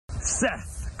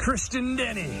Seth Christian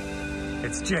Denney.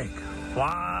 It's Jake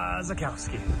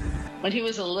Wazakowski. When he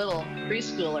was a little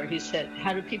preschooler, he said,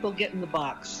 "How do people get in the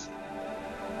box?"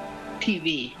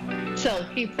 TV. So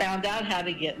he found out how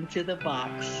to get into the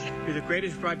box. You're the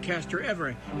greatest broadcaster ever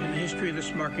in the history of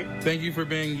this market. Thank you for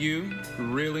being you.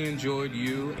 Really enjoyed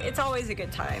you. It's always a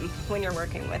good time when you're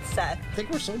working with Seth. I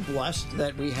think we're so blessed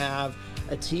that we have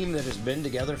a team that has been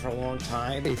together for a long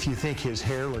time. If you think his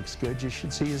hair looks good, you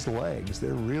should see his legs.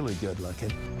 They're really good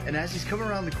looking. And as he's coming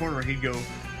around the corner, he'd go,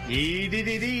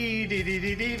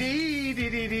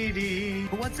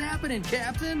 "What's happening,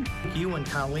 Captain?" You and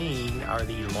Colleen are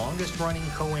the longest running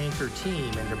co-anchor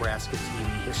team in Nebraska TV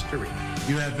history.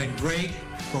 You have been great,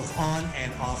 both on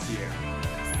and off the air.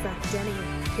 Seth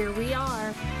Denney, here we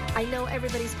are. I know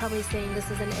everybody's probably saying this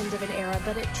is an end of an era,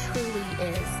 but it truly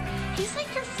is. He's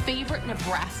like your favorite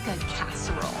Nebraska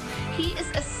casserole. He is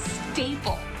a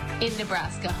staple in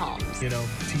Nebraska homes. You know,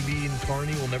 TV and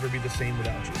Carney will never be the same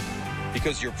without you.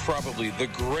 Because you're probably the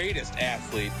greatest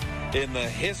athlete in the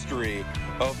history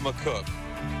of McCook.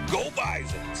 Go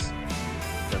Bisons!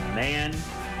 The man,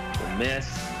 the myth,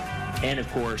 and of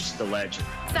course, the legend.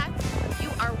 Seth, you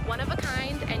are one of a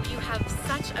kind, and you have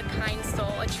such a kind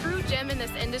soul, a true gem in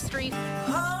this industry.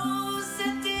 Oh,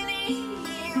 Seth Denney,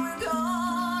 we're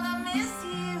gonna miss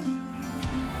you.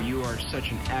 You are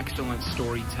such an excellent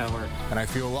storyteller. And I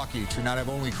feel lucky to not have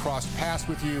only crossed paths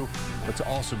with you, but to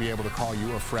also be able to call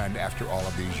you a friend after all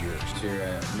of these years. You're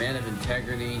a man of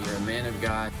integrity. You're a man of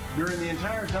God. During the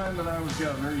entire time that I was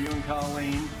governor, you and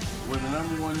Colleen were the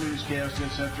 #1 newscast in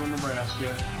central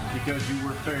Nebraska because you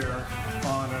were fair,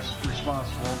 honest,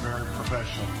 responsible, and very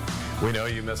professional. We know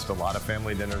you missed a lot of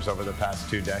family dinners over the past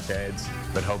 2 decades,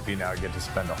 but hope you now get to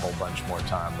spend a whole bunch more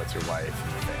time with your wife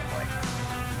and your family.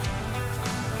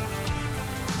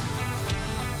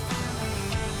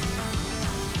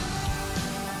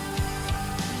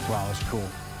 Wow, that's cool.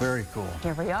 Very cool.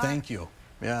 Here we are. Thank you.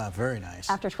 Yeah, very nice.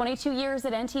 After 22 years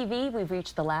at NTV, we've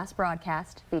reached the last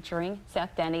broadcast featuring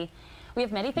Seth Denney. We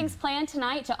have many things planned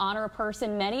tonight to honor a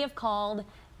person many have called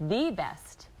the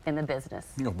best in the business.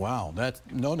 Wow, that's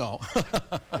no. Well,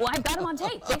 I've got him on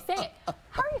tape. They say it.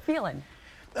 How are you feeling?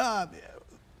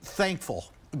 Thankful,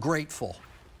 grateful.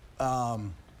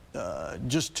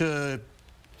 Just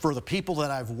for the people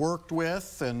that I've worked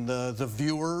with and the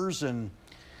viewers, and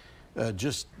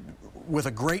just with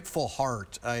a grateful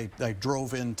heart, I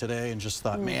drove in today and just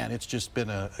thought, man, it's just been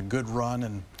a good run,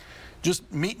 and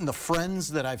just meeting the friends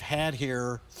that I've had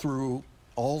here through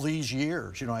all these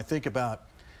years. You know, I think about,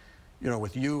 you know,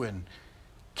 with you and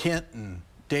Kent and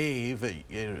Dave,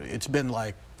 it's been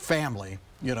like family.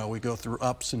 You know, we go through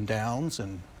ups and downs,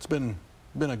 and it's been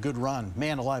a good run.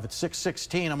 Man alive, at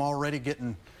 6:16, I'm already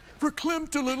getting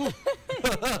verklempt a little.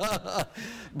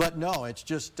 But no, it's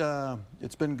just,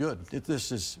 it's been good.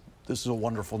 This is a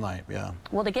wonderful night, yeah.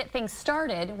 Well, to get things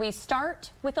started, we start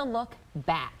with a look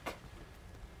back.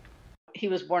 He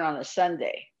was born on a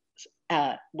Sunday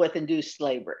with induced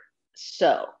labor,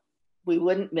 so we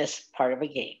wouldn't miss part of a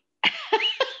game.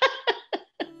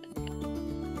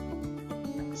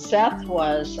 Seth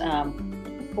was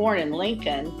born in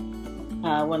Lincoln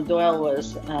when Doyle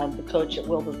was the coach at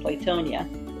Wilbur Platonia.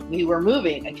 We were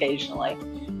moving occasionally.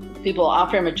 People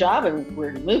offer him a job and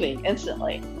we're moving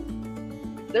instantly.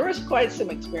 There was quite some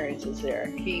experiences there.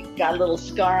 He got a little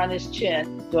scar on his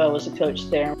chin. Doyle was a coach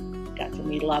there. Got to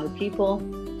meet a lot of people.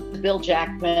 Bill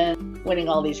Jackman, winning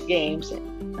all these games.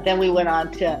 Then we went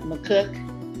on to McCook.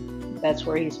 That's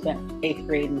where he spent 8th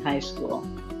grade in high school.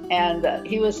 And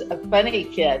he was a funny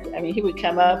kid. I mean, he would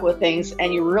come up with things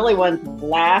and you really wanted to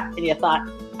laugh, and you thought,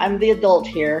 I'm the adult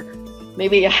here.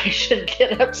 Maybe I should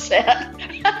get upset.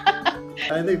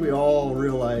 I think we all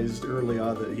realized early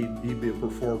on that he'd be a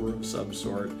performer of some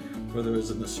sort, whether it was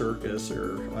in the circus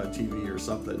or on TV or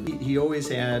something. He always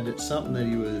had something that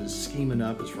he was scheming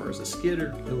up as far as the skid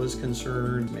was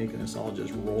concerned, making us all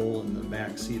just roll in the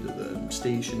back seat of the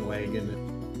station wagon.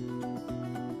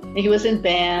 He was in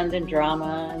band and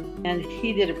drama, and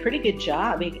he did a pretty good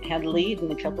job. He had lead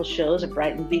in a couple shows at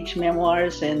Brighton Beach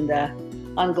Memoirs and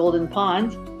on Golden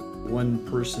Pond. One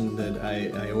person that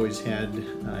I always had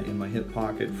in my hip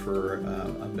pocket for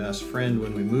a best friend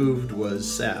when we moved was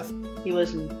Seth. He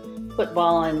was in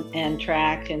football and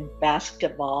track and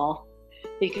basketball.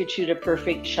 He could shoot a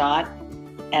perfect shot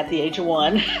at the age of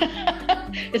 1.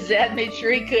 His dad made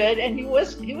sure he could, and he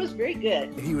was very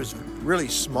good. He was really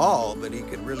small, but he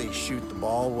could really shoot the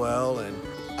ball well, and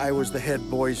I was the head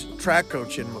boys track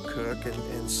coach in McCook,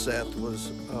 and Seth was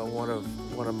one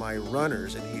of my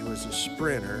runners, and he was a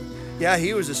sprinter. Yeah,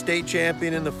 he was a state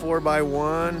champion in the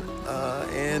 4x1,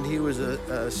 and he was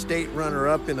a state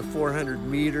runner-up in the 400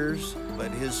 meters.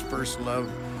 But his first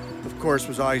love, of course,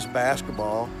 was always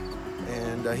basketball,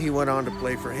 and he went on to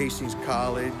play for Hastings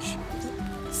College.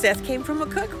 Seth came from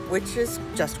McCook, which is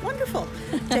just wonderful,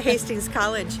 to Hastings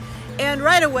College. And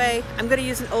right away, I'm going to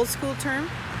use an old school term,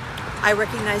 I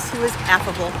recognized he was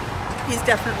affable. He's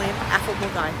definitely an affable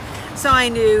guy. So I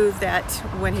knew that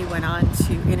when he went on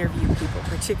to interview people,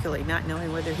 particularly not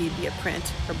knowing whether he'd be a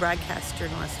print or broadcast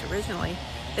journalist originally,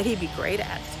 that he'd be great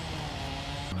at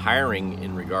it. Hiring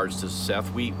in regards to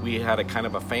Seth, we had a kind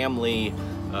of a family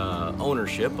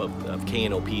ownership of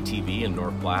KNOP-TV in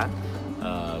North Platte.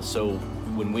 So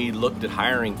when we looked at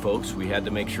hiring folks, we had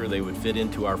to make sure they would fit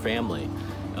into our family.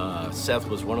 Seth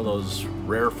was one of those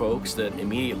rare folks that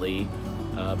immediately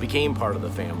became part of the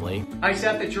family. Hi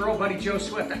Seth, it's your old buddy Joe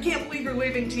Swift. I can't believe you're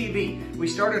leaving TV. We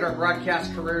started our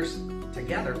broadcast careers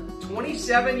together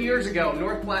 27 years ago,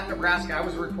 North Platte, Nebraska. I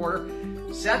was a reporter.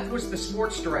 Seth was the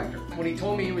sports director. When he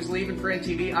told me he was leaving for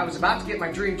NTV, I was about to get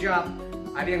my dream job.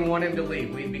 I didn't want him to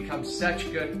leave. We'd become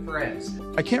such good friends.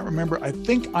 I can't remember. I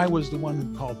think I was the one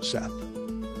who called Seth,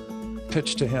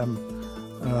 pitched to him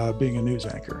being a news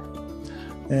anchor.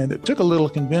 And it took a little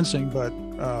convincing, but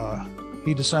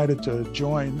he decided to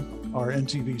join our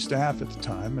NTV staff at the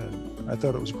time, and I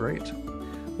thought it was great.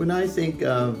 When I think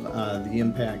of the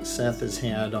impact Seth has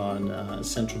had on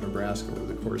Central Nebraska over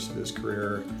the course of his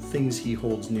career, things he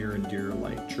holds near and dear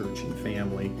like church and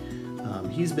family,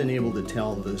 he's been able to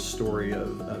tell the story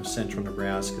of Central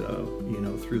Nebraska, you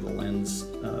know, through the lens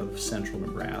of Central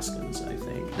Nebraskans, I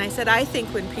think. And I said, I think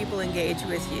when people engage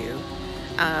with you,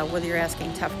 whether you're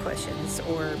asking tough questions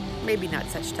or maybe not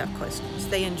such tough questions,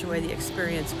 they enjoy the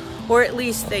experience, or at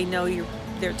least they know you're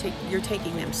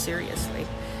taking them seriously.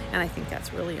 And I think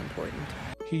that's really important.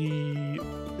 He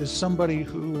is somebody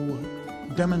who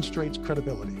demonstrates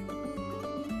credibility.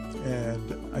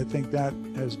 And I think that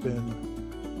has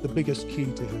been the biggest key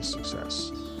to his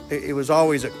success. It was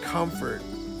always a comfort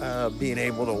being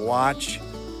able to watch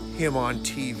him on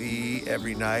TV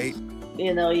every night.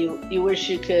 You know, you wish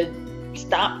you could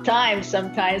stop time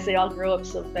sometimes. They all grow up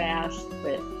so fast,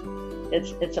 but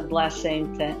it's a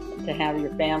blessing to have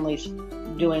your families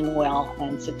doing well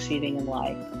and succeeding in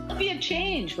life. It'll be a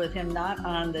change with him not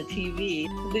on the TV.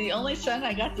 The only son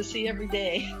I got to see every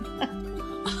day.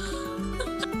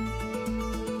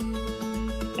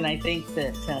 And I think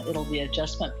that it'll be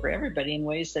adjustment for everybody in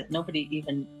ways that nobody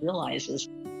even realizes.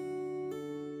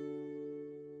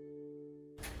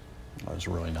 That was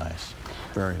really nice.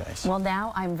 Very nice. Well,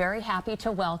 now I'm very happy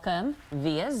to welcome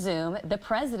via Zoom the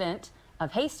president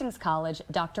of Hastings College,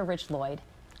 Dr. Rich Lloyd.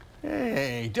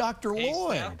 Hey, Dr.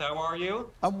 Lloyd. Seth, how are you?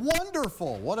 I'm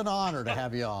wonderful. What an honor to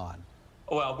have you on.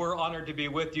 Well, we're honored to be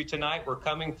with you tonight. We're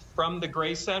coming from the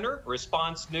Gray Center,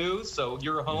 Response News, so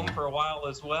you're home for a while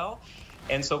as well.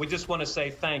 And so we just want to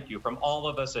say thank you from all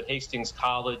of us at Hastings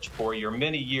College for your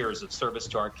many years of service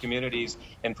to our communities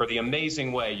and for the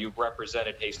amazing way you've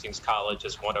represented Hastings College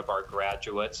as one of our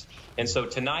graduates. And so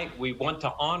tonight we want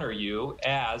to honor you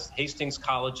as Hastings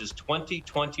College's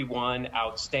 2021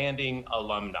 Outstanding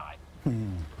Alumni.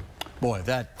 Boy,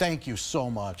 thank you so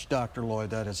much, Dr.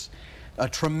 Lloyd. That is a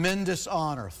tremendous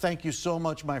honor. Thank you so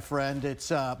much, my friend.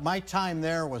 It's my time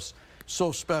there was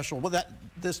so special. Well,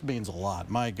 this means a lot.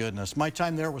 My goodness, my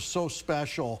time there was so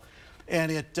special,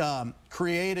 and it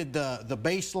created the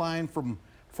baseline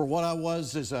for what I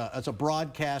was as a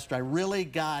broadcaster. I really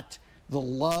got the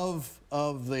love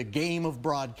of the game of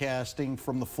broadcasting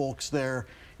from the folks there.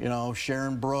 You know,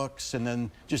 Sharon Brooks, and then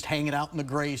just hanging out in the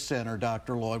Gray Center,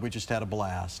 Dr. Lloyd. We just had a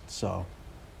blast. So.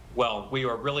 Well, we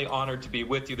are really honored to be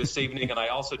with you this evening, and I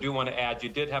also do want to add you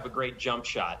did have a great jump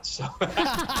shot. So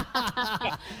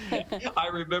I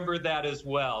remember that as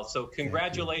well. So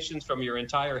congratulations from your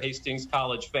entire Hastings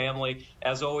College family.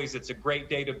 As always, it's a great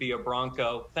day to be a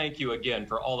Bronco. Thank you again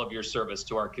for all of your service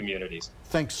to our communities.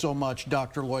 Thanks so much,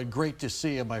 Dr. Lloyd. Great to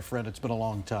see you, my friend. It's been a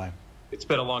long time. It's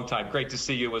been a long time. Great to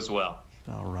see you as well.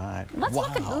 All right. Let's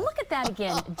look at that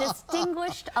again.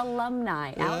 Distinguished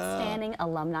Alumni, Outstanding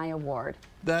Alumni Award.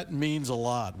 That means a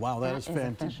lot. Wow, that is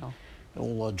fantastic.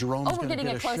 Well, Jerome's going to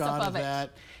get a shot of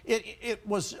that. It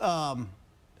was, I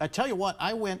tell you what,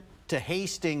 I went to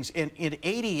Hastings, and in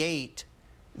 '88,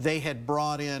 they had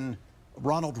brought in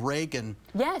Ronald Reagan.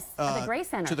 Yes, at the Gray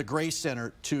Center. To the Gray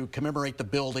Center to commemorate the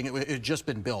building. It had just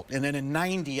been built. And then in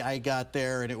 '90, I got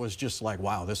there, and it was just like,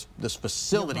 wow, this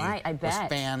facility was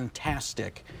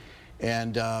fantastic.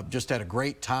 and just had a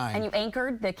great time. And you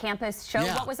anchored the campus show.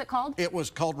 Yeah. What was it called? It was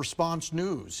called Response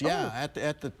News. Yeah,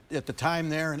 at the time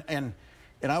there, and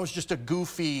I was just a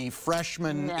goofy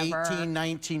freshman, 18,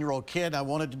 19-year-old kid. I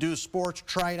wanted to do sports,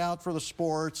 tried out for the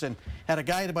sports, and had a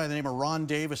guy by the name of Ron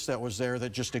Davis that was there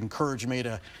that just encouraged me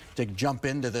to jump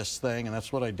into this thing, and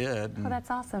that's what I did. Oh, that's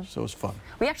awesome. So it was fun.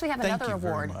 We actually have Thank another you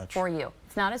very award much. for you.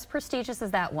 It's not as prestigious as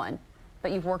that one,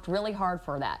 but you've worked really hard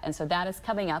for that. And so that is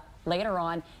coming up later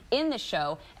on in the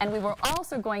show. And we were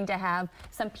also going to have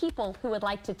some people who would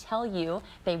like to tell you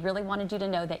they really wanted you to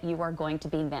know that you are going to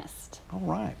be missed. All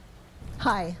right.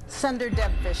 Hi, Senator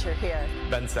Deb Fisher here.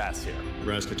 Ben Sass here.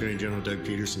 Nebraska Attorney General Doug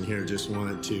Peterson here. Just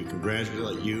wanted to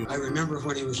congratulate you. I remember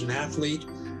when he was an athlete.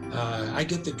 I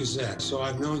get the Gazette, so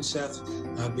I've known Seth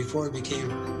before he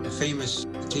became a famous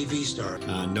TV star.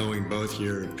 Knowing both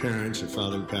your parents, your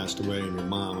father who passed away, and your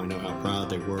mom, I know how proud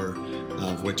they were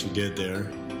of what you did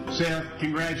there. Seth,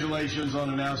 congratulations on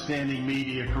an outstanding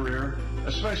media career,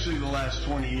 especially the last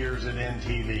 20 years at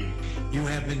NTV. You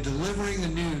have been delivering the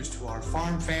news to our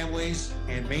farm families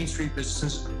and Main Street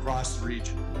businesses across the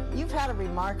region. You've had a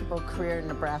remarkable career in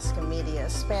Nebraska media,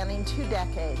 spanning 2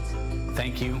 decades.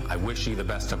 Thank you. I wish you the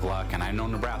best of luck, and I know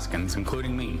Nebraskans,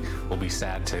 including me, will be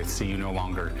sad to see you no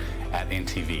longer at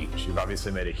NTV. You've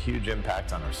obviously made a huge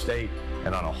impact on our state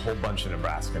and on a whole bunch of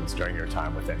Nebraskans during your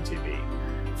time with NTV.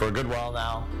 For a good while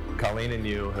now, Colleen and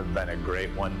you have been a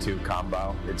great 1-2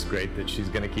 combo. It's great that she's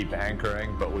going to keep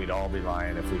anchoring, but we'd all be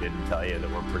lying if we didn't tell you that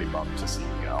we're pretty bummed to see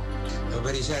you go.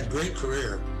 But he's had a great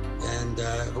career, and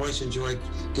I've always enjoyed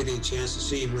getting a chance to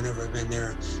see him whenever I've been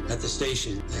there at the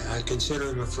station. I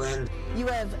consider him a friend. You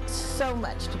have so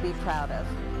much to be proud of.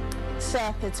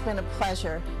 Seth, it's been a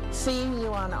pleasure seeing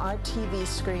you on our TV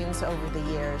screens over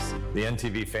the years. The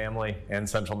NTV family and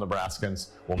Central Nebraskans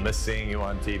will miss seeing you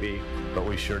on TV, but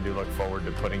we sure do look forward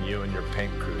to putting you and your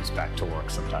paint crews back to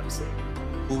work sometime soon.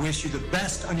 We wish you the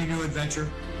best on your new adventure,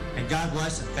 and God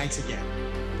bless and thanks again.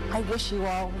 I wish you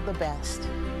all the best.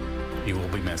 You will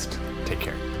be missed. Take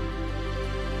care.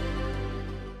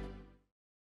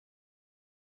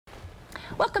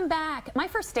 Welcome back. My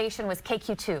first station was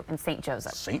KQ2 in St.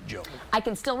 Joseph. St. Joseph. I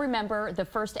can still remember the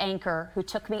first anchor who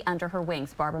took me under her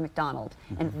wings, Barbara McDonald,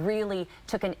 and really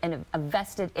took a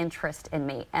vested interest in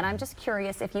me. And I'm just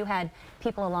curious if you had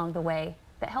people along the way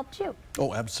that helped you.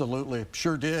 Oh, absolutely.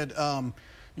 Sure did.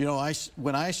 You know,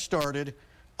 when I started,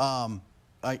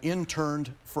 I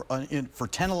interned for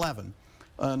 10-11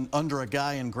 under a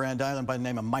guy in Grand Island by the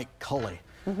name of Mike Culley.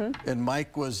 And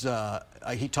Mike was,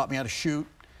 he taught me how to shoot,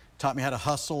 taught me how to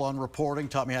hustle on reporting,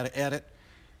 taught me how to edit.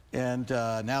 And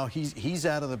now he's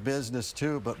out of the business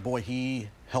too, but boy, he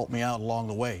helped me out along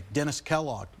the way. Dennis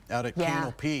Kellogg out at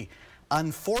KNOP.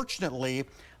 Unfortunately,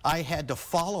 I had to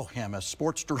follow him as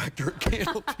sports director at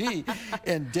KNOP,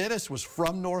 and Dennis was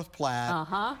from North Platte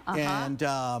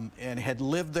and had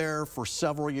lived there for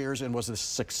several years and was a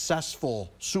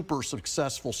successful, super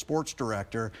successful sports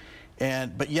director.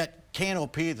 But yet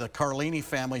KNOP, the Carlini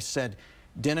family, said,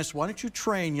 Dennis, why don't you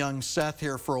train young Seth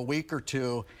here for a week or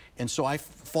two? And so I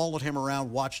followed him around,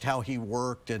 watched how he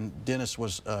worked, and Dennis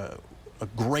was a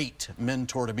great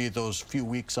mentor to me those few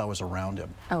weeks I was around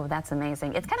him. Oh, that's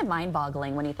amazing. It's kind of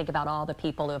mind-boggling when you think about all the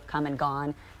people who have come and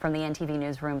gone from the NTV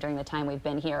newsroom during the time we've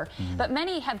been here. But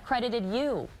many have credited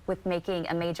you with making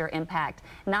a major impact,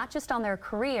 not just on their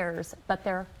careers, but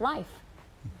their life.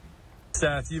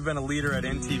 Seth, you've been a leader at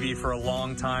NTV for a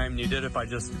long time. You did it by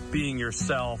just being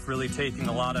yourself, really taking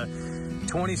a lot of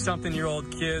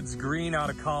 20-something-year-old kids, green out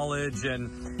of college,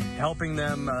 and helping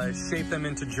them shape them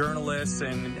into journalists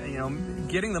and, you know,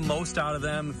 getting the most out of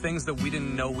them, things that we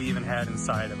didn't know we even had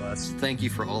inside of us. Thank you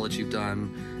for all that you've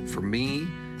done for me,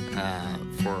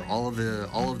 for all of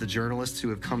the journalists who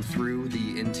have come through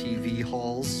the NTV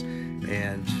halls,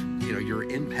 and you know, your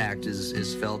impact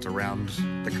is felt around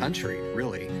the country,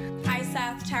 really. Hi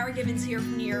Seth, Tower Gibbons here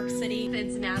from New York City.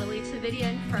 It's Natalie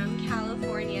Tavidian from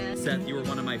California. Seth, you were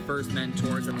one of my first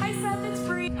mentors. Hi Seth, it's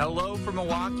Bree. Hello from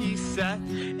Milwaukee, Seth.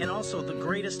 And also the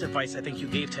greatest advice I think you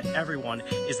gave to everyone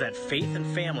is that faith and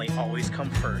family always come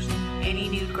first. Any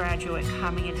new graduate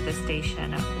coming into the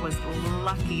station was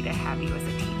lucky to have you as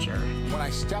a teacher. When I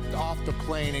stepped off the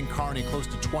plane in Kearney close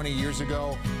to 20 years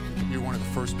ago, you were one of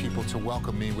the first people to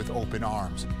welcome me with open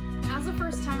arms. As a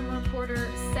first-time reporter,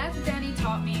 Seth Denney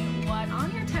taught me what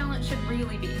on-air talent should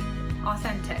really be: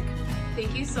 authentic.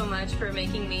 Thank you so much for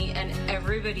making me and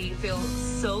everybody feel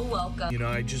so welcome. You know,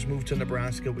 I just moved to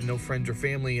Nebraska with no friends or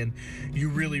family, and you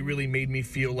really, really made me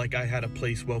feel like I had a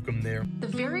place welcome there. The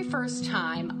very first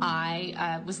time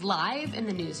I was live in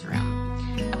the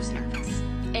newsroom, I was nervous.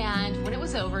 And when it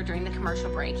was over during the commercial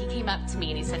break, he came up to me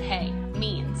and he said, "Hey,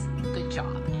 means good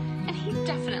job. And he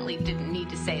definitely didn't need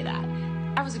to say that.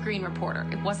 I was a green reporter.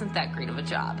 It wasn't that great of a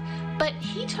job. But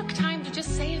he took time to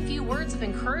just say a few words of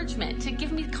encouragement to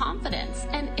give me confidence,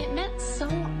 and it meant so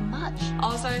much.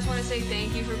 Also, I just want to say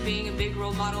thank you for being a big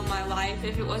role model in my life.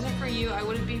 If it wasn't for you, I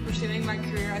wouldn't be pursuing my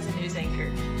career as a news anchor.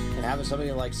 And having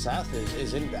somebody like Seth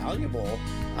is invaluable,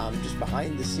 just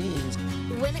behind the scenes.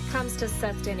 When it comes to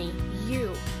Seth Denney,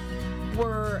 you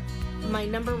were my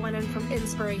 #1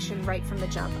 inspiration right from the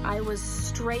jump. I was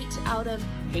straight out of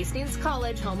Hastings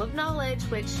College, home of knowledge,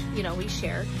 which, you know, we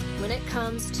share. When it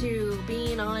comes to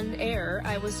being on air,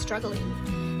 I was struggling.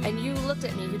 And you looked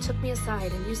at me, you took me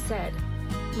aside, and you said,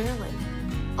 Marilyn,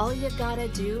 all you gotta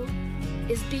do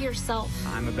is be yourself.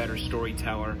 I'm a better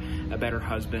storyteller, a better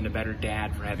husband, a better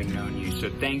dad for having known you.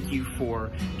 So thank you for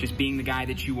just being the guy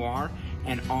that you are,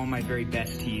 and all my very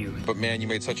best to you. But man, you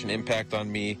made such an impact on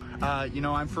me. You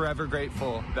know, I'm forever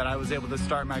grateful that I was able to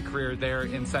start my career there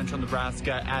in central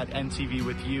Nebraska at NTV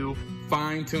with you.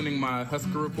 Fine-tuning my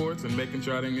Husker reports and making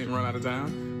sure I didn't get run out of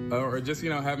town. Or just, you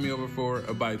know, having me over for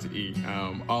a bite to eat.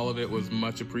 All of it was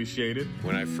much appreciated.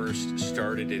 When I first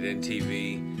started at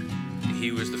NTV,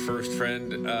 he was the first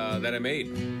friend that I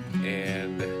made.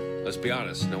 And let's be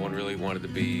honest, no one really wanted to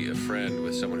be a friend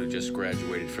with someone who just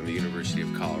graduated from the University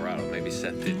of Colorado. Maybe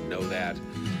Seth didn't know that,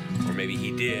 or maybe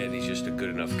he did, he's just a good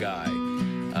enough guy.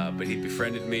 But he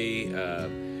befriended me,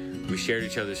 we shared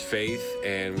each other's faith,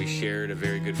 and we shared a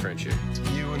very good friendship.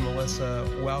 You and Melissa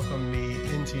welcomed me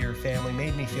into your family,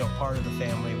 made me feel part of the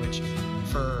family, which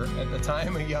for, at the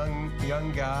time, a young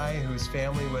guy whose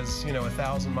family was, you know,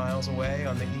 1,000 miles away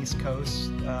on the East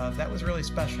Coast, that was really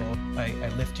special. I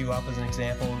lift you up as an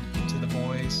example to the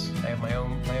boys. I have my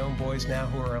own boys now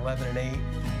who are 11 and 8.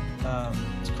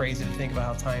 It's crazy to think about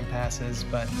how time passes,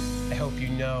 but I hope you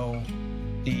know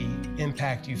the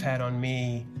impact you've had on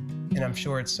me, and I'm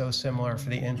sure it's so similar for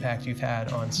the impact you've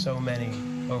had on so many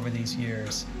over these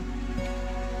years.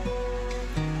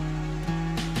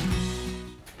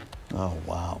 Oh,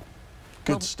 wow.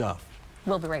 Good stuff.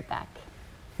 We'll be right back.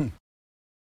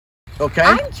 Okay.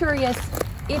 I'm curious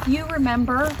if you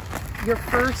remember your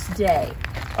first day.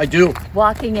 I do.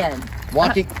 Walking in.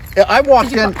 I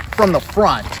walked in from the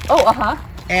front. Oh, uh-huh.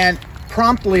 And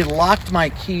promptly locked my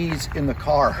keys in the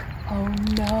car. Oh,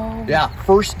 no. Yeah,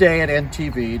 first day at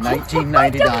NTV, 1999. I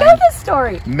don't know this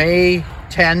story. May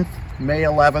 10th, May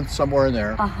 11th, somewhere in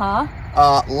there. Uh-huh.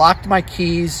 Locked my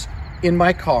keys in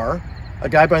my car. A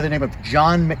guy by the name of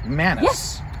John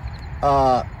McManus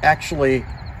actually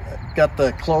got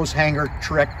the clothes hanger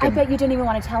trick. I bet you didn't even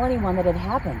want to tell anyone that it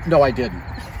happened. No, I didn't.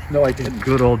 No, I didn't.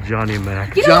 Good old Johnny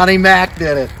Mac. Johnny Mac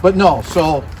did it. But no,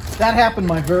 so that happened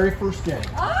my very first day.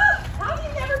 How do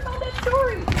you never tell that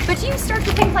story? But you start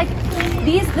to think like,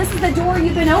 this is the door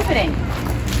you've been opening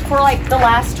for like the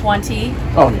last 20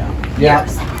 Oh, yeah.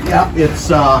 years. Yeah, it's,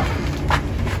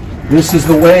 this is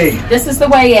the way. This is the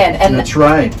way in. And that's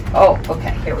right. Oh,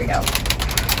 okay, here we go.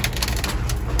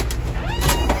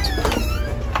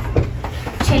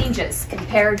 Changes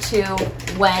compared to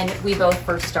when we both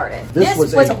first started. This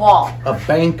was a wall. A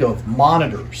bank of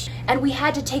monitors. And we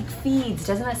had to take feeds.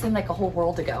 Doesn't that seem like a whole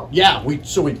world ago? Yeah,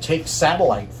 so we'd take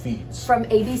satellite feeds. From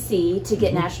ABC to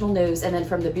get national news, and then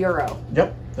from the Bureau.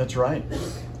 Yep, that's right.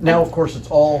 Now, of course, it's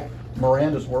all,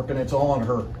 Miranda's working, it's all on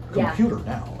her computer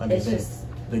now. I mean,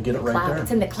 they get it right there.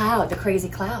 It's in the cloud, the crazy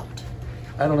cloud.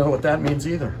 I don't know what that means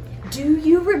either. Do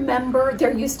you remember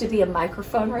there used to be a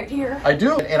microphone right here? I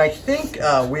do, and I think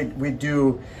we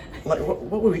do, like,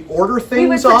 what would we order things we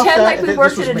would off pretend that? Like we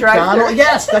worked at a drive-thru.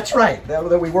 Yes, that's right.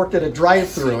 That we worked at a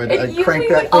drive-thru and cranked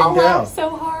that thing all down. laugh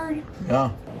so hard.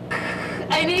 Yeah.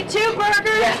 I need 2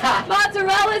 burgers,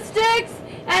 mozzarella sticks,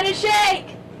 and a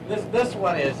shake. This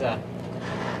one is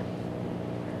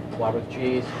one with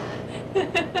cheese,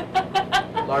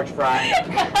 large fry,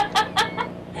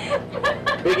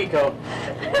 Biggie Coke.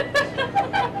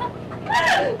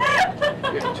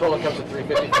 Your total comes to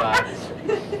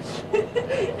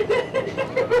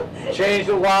 $3.55. Change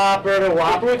the Whopper to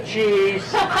Whopper with cheese.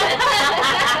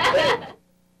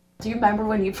 Do you remember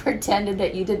when you pretended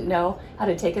that you didn't know how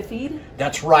to take a feed?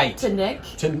 That's right. To Nick?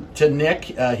 To Nick.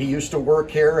 He used to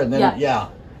work here, and then,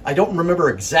 I don't remember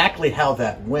exactly how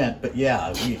that went, but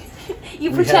yeah.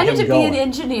 You pretended to be an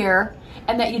engineer,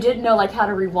 and that you didn't know like how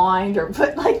to rewind or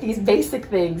put like these basic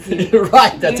things.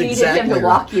 Right, that's exactly. You needed him to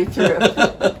walk you through.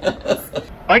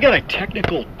 I got a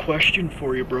technical question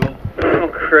for you, bro. Oh,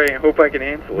 great. I hope I can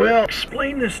answer it. Well,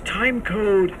 explain this time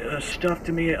code stuff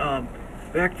to me.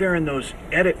 Back there in those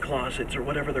edit closets or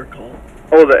whatever they're called.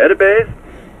 Oh, the edit bays?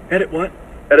 Edit what?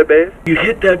 Edit bays? You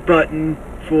hit that button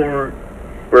for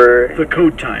the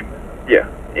code time. Yeah.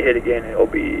 you hit again, it'll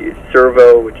be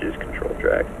servo, which is control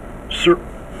track. Sir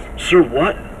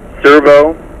what?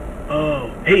 Servo. Oh,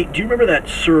 hey, do you remember that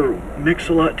Sir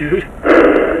Mix-a-Lot dude?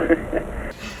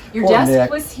 Your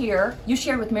desk was here. You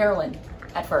shared with Marilyn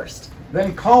at first.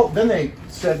 Then they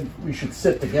said we should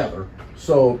sit together.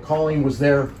 So Colleen was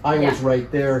there, I was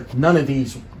right there. None of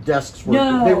these desks were,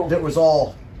 that was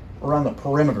all around the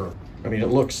perimeter. I mean, it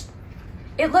looks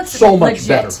so much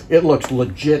better. It looks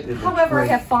legit. However, I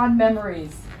have fond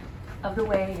memories of the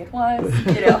way it was,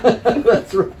 you know.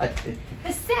 That's right.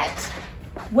 The set,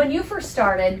 when you first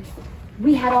started,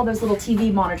 we had all those little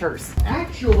TV monitors.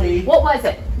 Actually, what was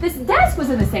it? This desk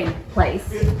was in the same place.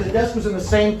 The desk was in the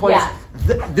same place. Yeah.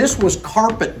 This was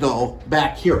carpet, though,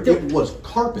 back here. It was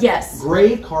carpet. Yes.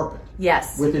 Gray carpet.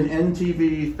 Yes. With an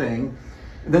NTV thing.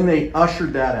 Then they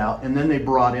ushered that out, and then they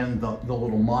brought in the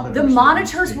little monitors. The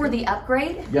monitors were the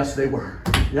upgrade? Yes, they were.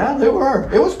 Yeah, they were.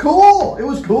 It was cool. It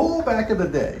was cool back in the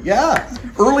day. Yeah.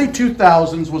 Early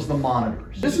 2000s was the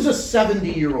monitors. This is a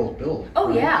 70-year-old building. Oh,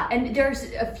 right? Yeah. And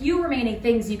there's a few remaining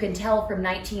things you can tell from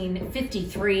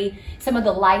 1953. Some of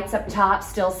the lights up top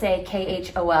still say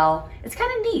KHOL. It's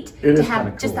kind of neat to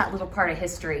have just that little part of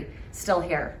history still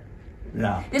here.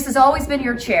 Yeah. This has always been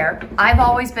your chair. I've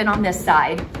always been on this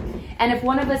side. And if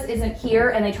one of us isn't here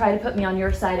and they try to put me on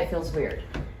your side, it feels weird.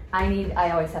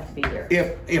 I always have to be here.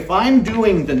 If I'm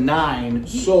doing the 9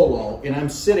 solo and I'm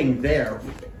sitting there,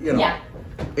 you know,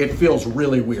 it feels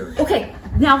really weird. Okay,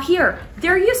 now here,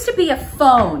 there used to be a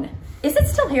phone. Is it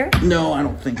still here? No, I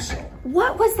don't think so.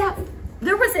 What was that?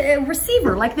 There was a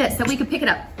receiver like this that we could pick it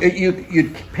up.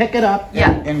 You'd pick it up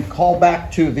and call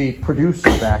back to the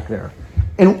producer back there.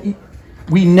 And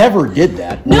we never did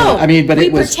that. No, I mean, but we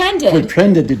it was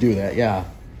pretended to do that. Yeah.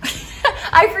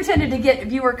 I pretended to get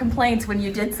viewer complaints when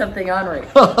you did something ornery. And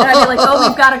I'd be like, oh,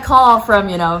 we've got a call from,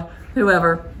 you know,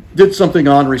 whoever. Did something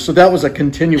ornery, so that was a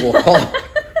continual call.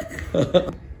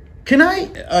 Can I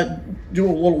do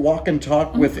a little walk and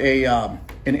talk with an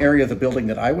area of the building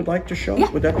that I would like to show?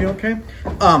 Would that be okay?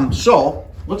 So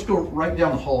let's go right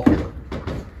down the hall here.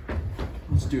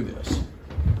 Let's do this.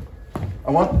 I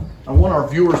want our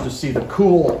viewers to see the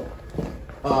cool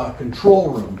control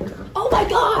room here. Oh my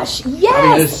gosh,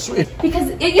 yes! I mean, because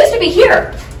it used to be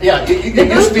here. Yeah, it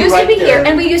used to be right here,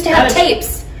 and we used to have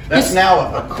tapes. That's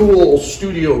now a cool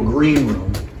studio green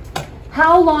room.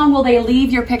 How long will they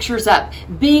leave your pictures up,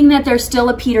 being that there's still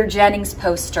a Peter Jennings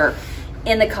poster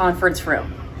in the conference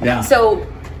room? Yeah. So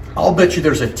I'll bet you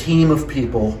there's a team of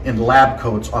people in lab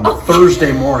coats on a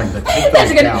Thursday morning that take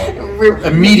those down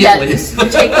immediately.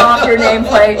 Take off your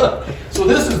nameplate. So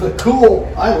this is the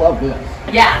cool, I love this.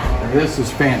 Yeah. This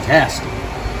is fantastic.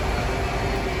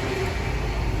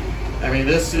 I mean,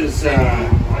 this is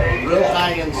real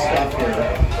high-end stuff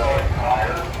here.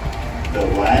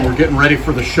 And we're getting ready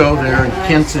for the show there in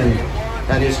Kenton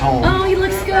at his home. Oh, he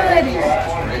looks good.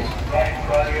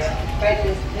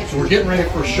 So we're getting ready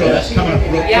for a show. That's coming up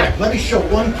real quick. Let me show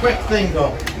one quick thing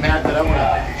though, Matt, that I want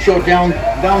to show down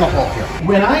the hall here.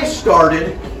 When I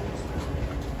started,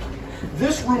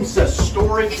 this room says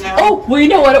storage now. Oh, we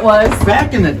know what it was.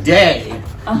 Back in the day,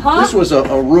 this was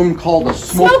a room called a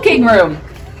smoking room.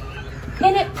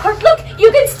 And it, look,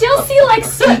 you can still see like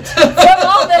soot from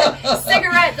all the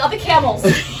cigarettes, all the Camels.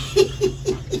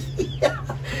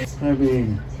 I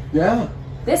mean, yeah.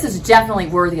 This is definitely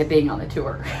worthy of being on the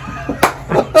tour.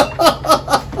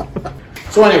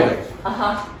 So anyway,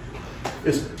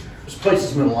 this place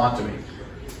has meant a lot to me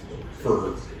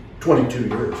for 22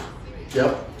 years.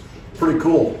 Yep, pretty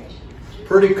cool.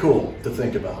 Pretty cool to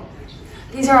think about.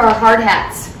 These are our hard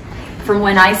hats from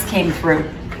when ice came through.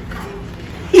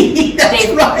 That's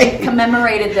right.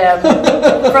 Commemorated them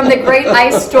from the Great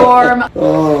Ice Storm.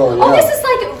 Oh, yeah. Oh, this is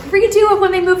like a redo of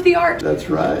when they moved the art. That's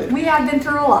right. We have been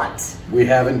through a lot. We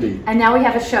have indeed. And now we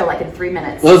have a show like in 3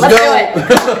 minutes. Let's go. Do it.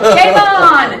 Game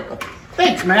on.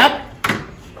 Thanks, Matt.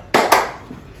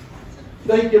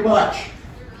 Thank you much.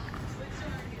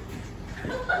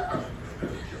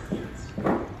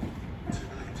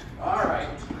 All right.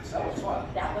 That was fun.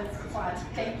 That was fun.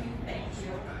 Thank you. Thank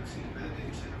you.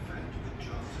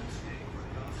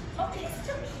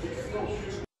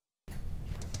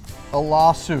 A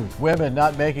lawsuit. Women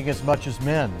not making as much as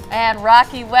men. And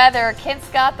rocky weather. Kent's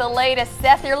got the latest.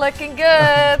 Seth, you're looking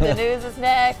good. The news is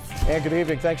next. And good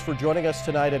evening. Thanks for joining us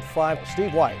tonight at 5.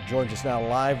 Steve White joins us now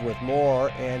live with more.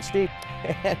 And Steve,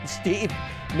 Steve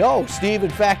in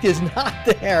fact is not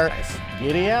there. Nice.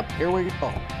 Giddy up. Here we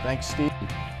go. Thanks, Steve.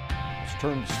 Let's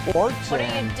turn to sports. What are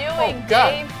you doing, oh, God.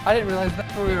 Dave? I didn't realize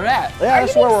that's where we were at. Yeah,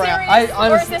 that's where we're at.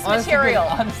 Where's this material?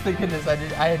 Honest to goodness, I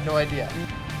had no idea.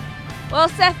 Well,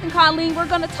 Seth and Colleen, we're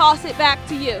going to toss it back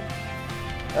to you.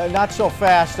 Not so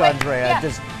fast, Andrea.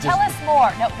 Yeah. Tell us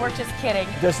more. No, we're just kidding.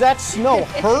 Does that snow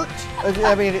hurt?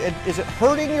 I mean, is it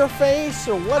hurting your face,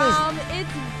 or what is?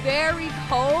 It's very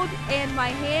cold, and my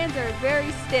hands are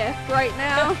very stiff right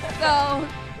now. So,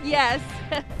 yes.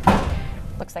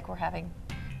 Looks like we're having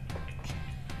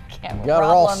camera Got her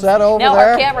problems. all set over now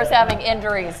there? Our camera's having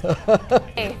injuries.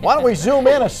 Hey. Why don't we zoom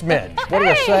in a smidge? What do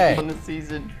you say? On the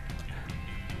season.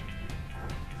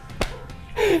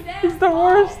 He's the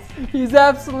worst. He's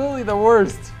absolutely the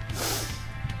worst.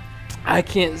 I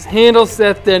can't handle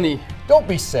Seth Denney. Don't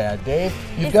be sad, Dave.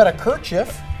 You've got a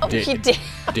kerchief. Oh, he did.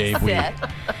 Dave,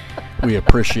 we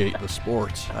appreciate the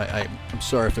sports. I'm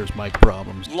sorry if there's mic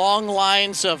problems. Long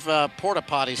lines of porta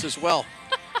potties as well,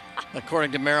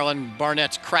 according to Marilyn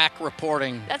Barnett's crack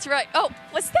reporting. That's right. Oh,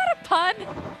 was that a pun?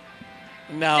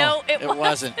 No, it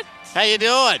wasn't. How you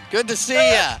doing? Good to see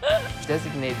ya.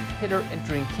 Designated hitter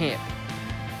entering camp.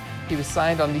 He was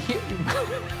signed on the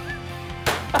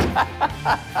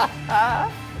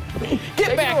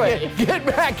Get back in! Get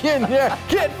back in there!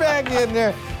 Get back in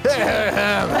there!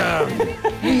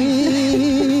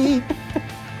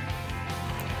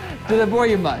 Did I bore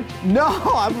you much? No,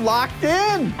 I'm locked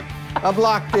in. I'm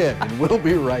locked in, and we'll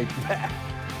be right back.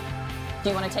 Do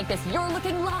you want to take this? You're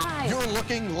looking live. You're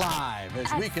looking live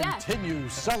as we continue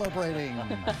celebrating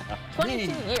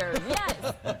 22 years,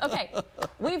 yes. Okay,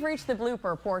 we've reached the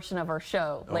blooper portion of our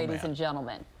show, ladies and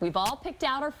gentlemen. We've all picked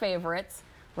out our favorites.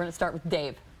 We're going to start with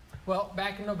Dave. Well,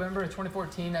 back in November of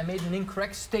 2014, I made an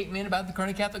incorrect statement about the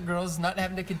Kearney Catholic girls not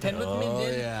having to contend with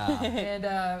Minden. Yeah. And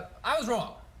I was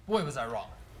wrong. Boy, was I wrong.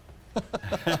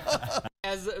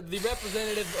 As the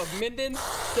representative of Minden,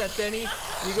 Seth Denney,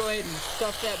 you go ahead and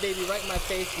stuff that baby right in my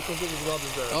face because it was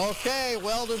well-deserved. Okay,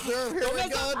 well-deserved. Here we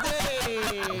go,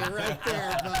 Dave. Right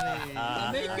there, buddy.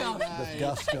 Makeup. The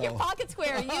gusto. Your pocket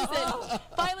square. Use it.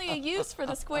 Finally a use for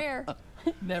the square.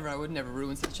 Never. I would never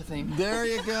ruin such a thing. There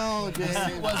you go, Dave.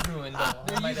 It was ruined, though.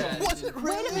 Was it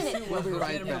really? Wait a minute. We'll be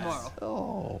right back. Tomorrow.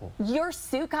 Oh. Your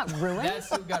suit got ruined? That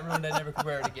suit got ruined. I never could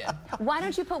wear it again. Why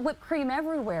don't you put whipped cream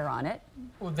everywhere on it?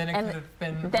 Well, then it could have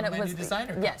been my new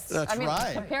designer. Yes. That's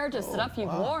right. Compared to stuff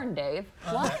you've worn, Dave.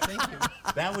 What? Thank you.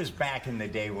 That was back in the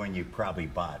day when you probably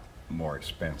bought more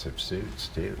expensive suits,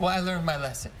 too. Well, I learned my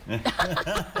lesson.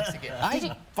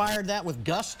 I fired that with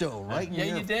gusto, right? Yeah,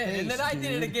 you did. Face, and then I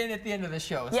did it again at the end of the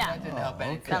show, so that didn't help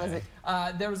any. That was it.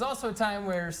 There was also a time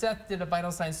where Seth did a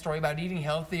vital signs story about eating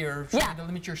healthy or trying to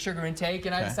limit your sugar intake,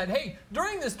 and I decided, hey,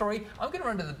 during this story, I'm going to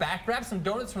run to the back, grab some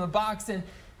donuts from the box, and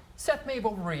Seth may have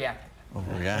overreacted.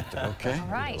 Overreacted, okay. All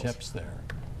right. Tips there.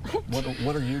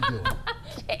 What are you doing?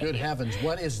 Good heavens,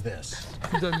 what is this?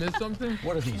 Did I miss something?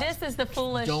 What are these? This is the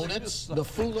foolish Donuts? The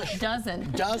foolish dozen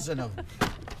of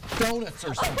donuts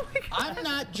or something. I'm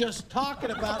not just talking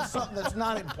about something that's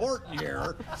not important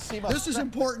here. This is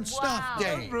important stuff,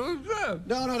 Dave.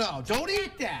 No. Don't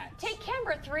eat that. Take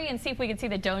camera 3 and see if we can see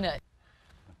the donut.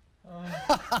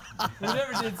 We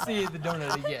never did see the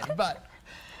donut again, but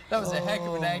that was a heck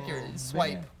of an accurate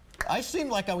swipe. Man. I seemed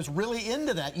like I was really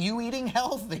into that. You eating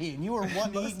healthy, and you were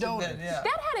wanting to eat donuts. That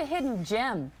had a hidden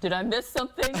gem. Did I miss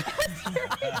something?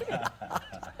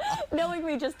 Knowing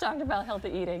we just talked about healthy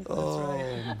eating.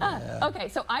 Okay,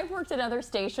 so I've worked at other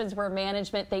stations where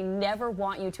management, they never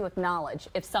want you to acknowledge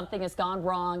if something has gone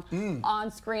wrong on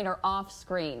screen or off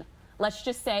screen. Let's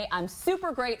just say I'm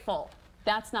super grateful.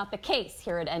 That's not the case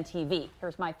here at NTV.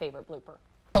 Here's my favorite blooper.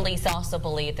 Police also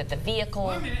believe that the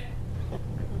vehicle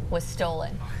was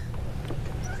stolen.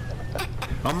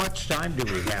 How much time do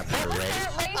we have for race?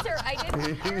 Razor, I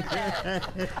didn't hear that.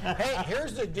 Hey,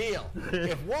 here's the deal.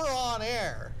 If we're on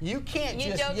air, you can't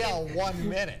just yell 1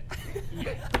 minute. You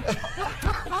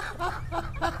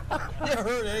ever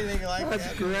heard anything like that?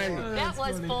 That's great. That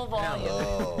was full volume.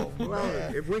 Oh,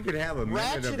 well, if we could have a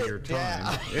minute of your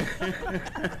time.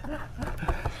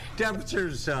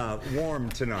 Temperature's warm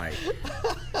tonight.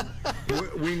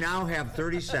 We now have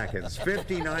 30 seconds.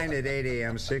 59 at 8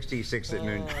 a.m., 66 at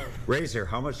noon. Razor,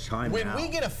 how much time when now? We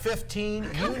get a 15,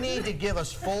 you need to give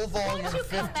us full volume 15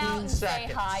 seconds.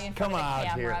 Say hi in front Come of the on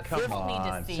camera. here, come People on.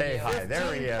 need to see Say you. hi.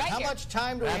 There he is. Right How here. much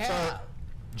time do we have?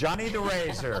 Johnny the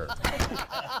Razor.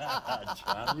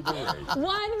 Johnny the Razor.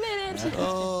 1 minute.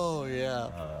 Oh, yeah.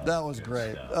 That was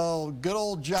great. Oh, good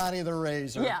old Johnny the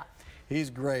Razor. Yeah. He's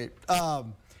great.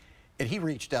 And he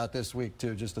reached out this week,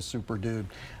 too, just a super dude.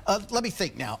 Let me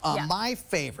think now. My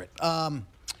favorite.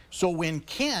 So when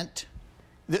Kent,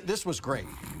 this was great.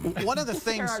 One of the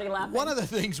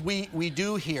things we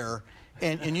do here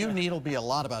and you need to be a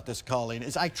lot about this, Colleen,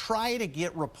 is I try to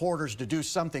get reporters to do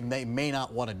something they may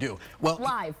not want to do. Well,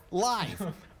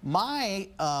 live. My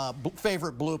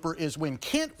favorite blooper is when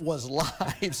Kent was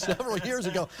live several years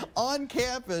ago on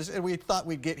campus, and we thought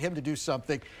we'd get him to do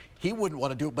something. He wouldn't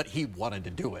want to do it, but he wanted to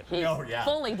do it. He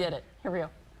fully did it. Here we go.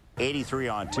 83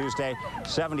 on Tuesday,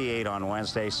 78 on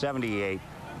Wednesday, 78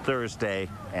 Thursday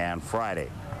and Friday.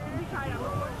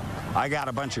 I got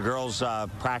a bunch of girls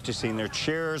practicing their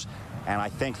cheers, and I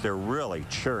think they're really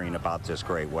cheering about this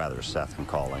great weather, Seth and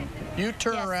Colleen. You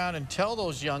turn around and tell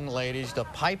those young ladies to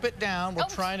pipe it down. We're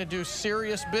trying to do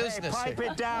serious business. Hey, pipe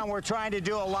it down. We're trying to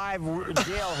do a live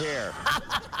deal here.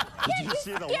 Did you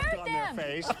see the look on their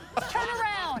face? Turn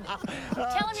around.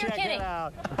 Tell him you're kidding. It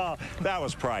out. Oh, that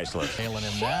was priceless. Shame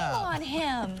on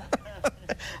him.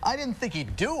 I didn't think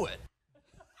he'd do it.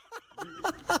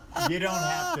 You don't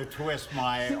have to twist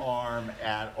my arm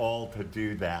at all to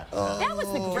do that. That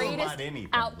was the greatest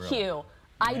out cue.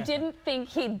 I didn't think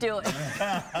he'd do it.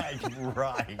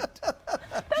 Right.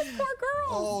 Those poor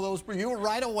girls. Oh, you were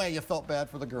right away. You felt bad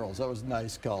for the girls. That was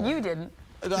nice, Colleen. You didn't.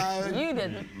 You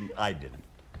didn't. I didn't.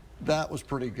 That was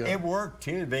pretty good. It worked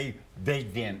too. They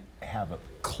didn't have a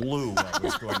clue what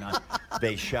was going on.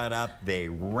 They shut up. They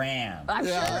ran. I'm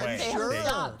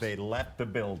sure. They left the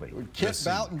building. Kent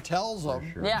Boughton tells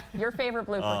them. Sure. Yeah, your favorite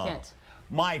blooper, Kent.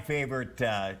 My favorite,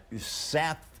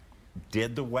 Seth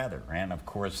did the weather, and of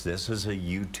course this is a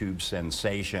YouTube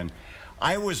sensation.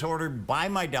 I was ordered by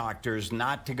my doctors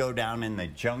not to go down in the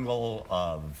jungle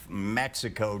of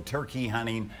Mexico turkey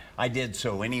hunting. I did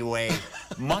so anyway.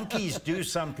 Monkeys do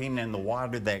something in the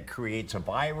water that creates a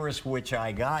virus, which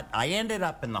I got. I ended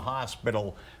up in the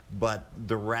hospital, but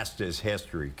the rest is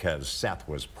history because Seth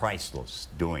was priceless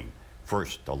doing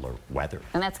First Alert Weather.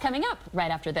 And that's coming up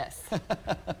right after this.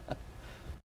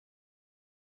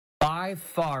 By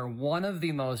far, one of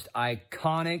the most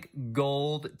iconic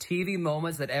gold TV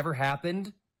moments that ever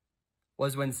happened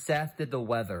was when Seth did the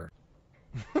weather.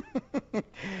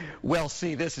 Well,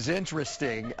 see, this is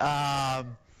interesting.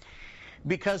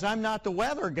 Because I'm not the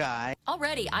weather guy.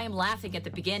 Already, I am laughing at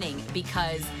the beginning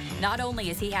because not only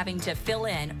is he having to fill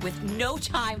in with no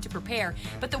time to prepare,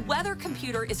 but the weather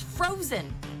computer is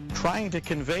frozen. Trying to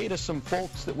convey to some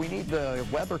folks that we need the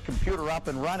weather computer up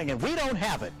and running, and we don't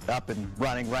have it up and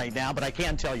running right now, but I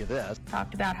can tell you this.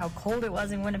 Talked about how cold it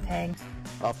was in Winnipeg.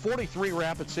 43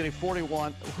 Rapid City,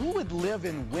 41. Who would live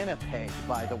in Winnipeg,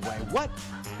 by the way? What?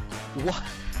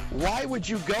 Why would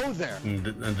you go there?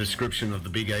 A description of the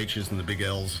big H's and the big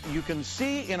L's. You can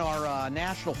see in our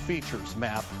national features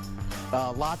map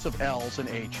lots of L's and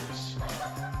H's.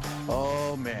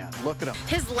 Oh, man, look at him.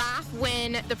 His laugh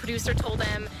when the producer told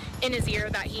him in his ear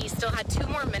that he still had 2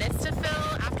 more minutes to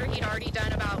fill after he'd already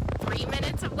done about 3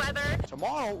 minutes of weather.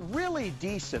 Tomorrow, really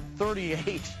decent,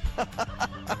 38.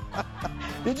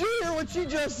 Did you hear what she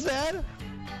just said?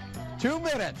 2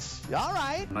 minutes. All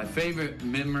right. My favorite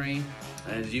memory,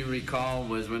 as you recall,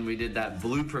 was when we did that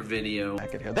blooper video.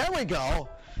 There we go.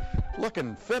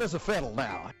 Looking fit as a fiddle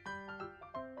now.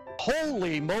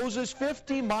 Holy Moses,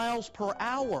 50 miles per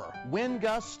hour. Wind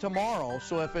gusts tomorrow,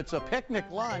 so if it's a picnic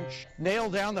lunch, nail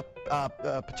down the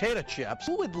potato chips.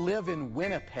 Who would live in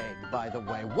Winnipeg, by the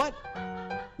way?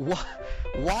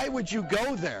 Why would you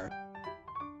go there?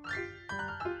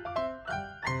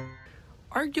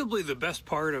 Arguably the best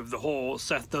part of the whole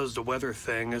Seth Does the Weather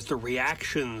thing is the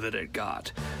reaction that it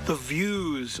got. The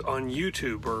views on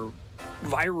YouTube are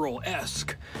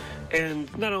viral-esque.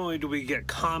 And not only do we get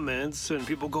comments and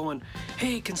people going,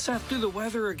 hey, can Seth do the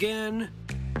weather again?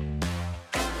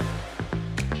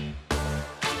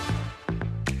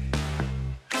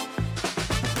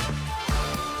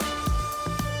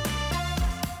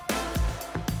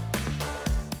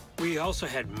 We also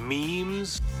had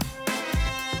memes.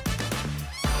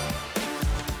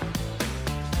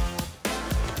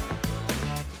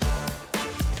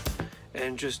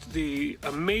 And just the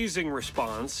amazing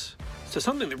response to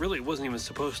something that really wasn't even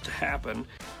supposed to happen.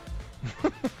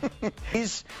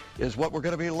 These is what we're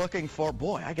going to be looking for.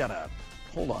 Boy, I got to,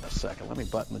 hold on a second. Let me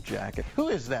button the jacket. Who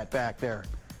is that back there?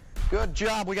 Good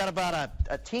job. We got about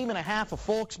a team and a half of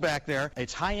folks back there.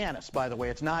 It's Hyannis, by the way.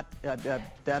 It's not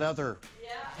that other,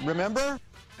 remember?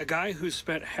 A guy who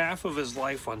spent half of his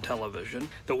life on television.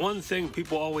 The one thing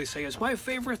people always say is, my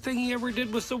favorite thing he ever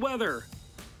did was the weather.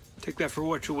 Take that for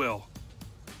what you will.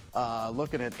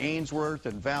 Looking at Ainsworth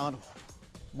and Vallon.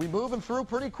 We moving through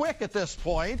pretty quick at this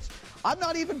point. I'm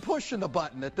not even pushing the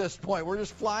button at this point. We're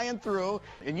just flying through.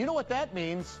 And you know what that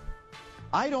means?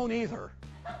 I don't either.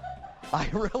 I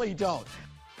really don't.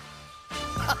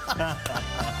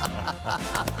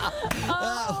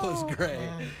 That was great.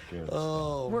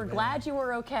 Oh, we're glad you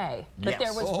were okay, but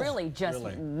there was really just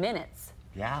minutes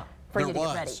for you to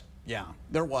get ready. Yeah,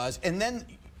 there was. And then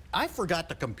I forgot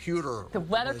the computer. The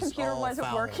weather computer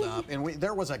wasn't working. And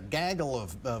there was a gaggle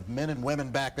of men and women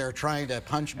back there trying to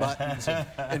punch buttons,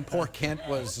 and poor Kent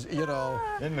was, you know,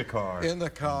 in the car. In the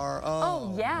car.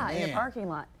 Oh, yeah, man. in the parking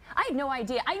lot. I had no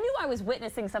idea. I knew I was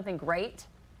witnessing something great,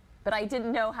 but I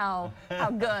didn't know how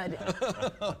good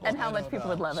and how much people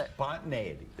would love it.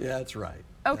 Spontaneity. Yeah, that's right.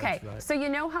 Okay, That's right. so you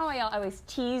know how I always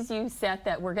tease you, Seth,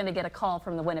 that we're going to get a call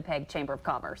from the Winnipeg Chamber of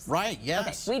Commerce? Right,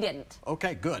 yes. Okay, we didn't.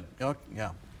 Okay, good. Oh,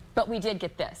 yeah. But we did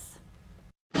get this.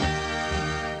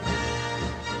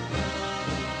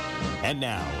 And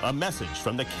now, a message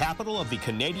from the capital of the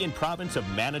Canadian province of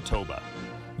Manitoba.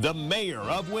 The Mayor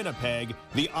of Winnipeg,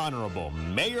 the Honorable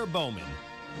Mayor Bowman.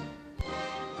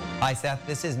 Hi, Seth.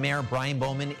 This is Mayor Brian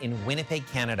Bowman in Winnipeg,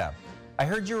 Canada. I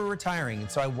heard you were retiring,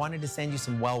 and so I wanted to send you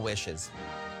some well wishes.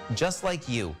 Just like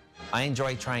you, I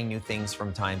enjoy trying new things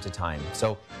from time to time.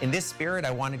 So in this spirit,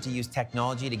 I wanted to use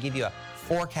technology to give you a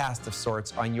forecast of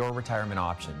sorts on your retirement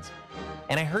options.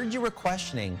 And I heard you were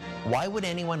questioning, why would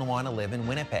anyone want to live in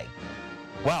Winnipeg?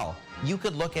 Well, you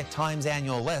could look at Time's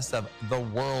annual list of the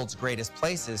world's greatest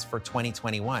places for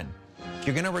 2021. If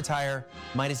you're going to retire,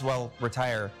 might as well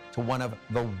retire to one of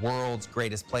the world's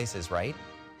greatest places, right?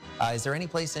 Is there any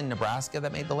place in Nebraska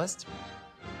that made the list?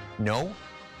 No?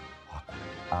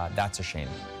 That's a shame.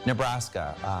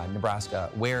 Nebraska,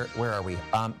 where are we?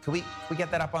 Can we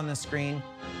get that up on the screen?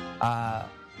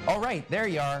 All right, there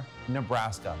you are,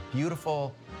 Nebraska.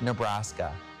 Beautiful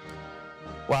Nebraska.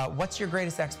 Well, what's your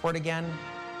greatest export again?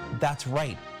 That's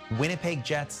right. Winnipeg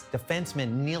Jets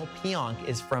defenseman Neil Pionk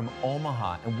is from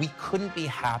Omaha, and we couldn't be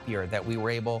happier that we were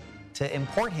able to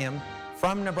import him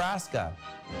from Nebraska.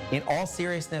 In all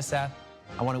seriousness, Seth,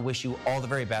 I want to wish you all the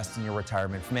very best in your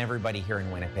retirement from everybody here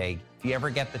in Winnipeg. If you ever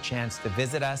get the chance to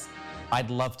visit us, I'd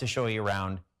love to show you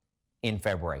around in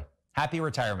February. Happy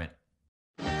retirement.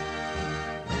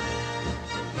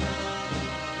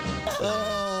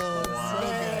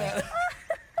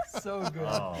 So good.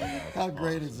 Oh, how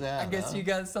great is that? I guess you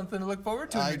got something to look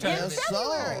forward to in I retirement. guess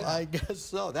so. I guess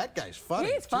so. That guy's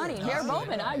funny. He's funny. Mayor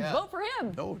Bowman, I'd vote for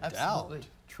him. No Absolutely. doubt.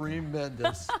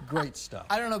 Tremendous. Great stuff.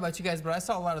 I don't know about you guys, but I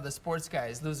saw a lot of the sports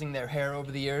guys losing their hair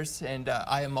over the years, and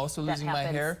I am also losing my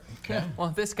hair. Okay. Well,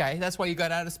 this guy, that's why you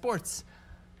got out of sports.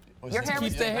 Your hair keep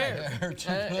was the hair.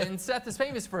 And Seth is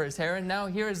famous for his hair, and now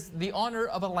here's the honor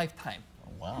of a lifetime.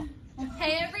 Oh, wow.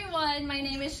 Hey everyone, my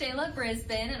name is Shayla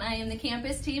Brisbane and I am the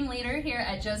campus team leader here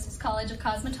at Joseph's College of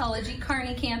Cosmetology,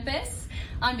 Kearney campus.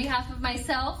 On behalf of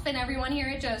myself and everyone here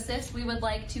at Joseph's, we would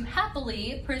like to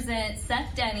happily present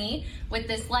Seth Denney with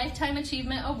this Lifetime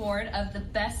Achievement Award of the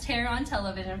best hair on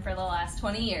television for the last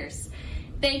 20 years.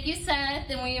 Thank you, Seth,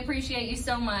 and we appreciate you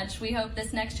so much. We hope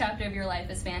this next chapter of your life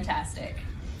is fantastic.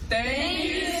 Thank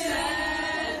you,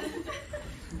 Seth!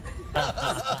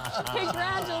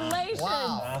 Congratulations.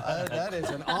 Wow, that is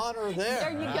an honor there.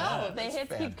 There you go. The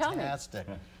hits keep coming. Fantastic.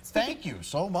 Thank you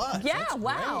so much. Yeah, That's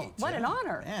wow. great. What an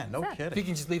honor. Man, no If you kidding.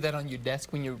 can just leave that on your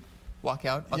desk when you walk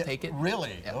out, I'll take it.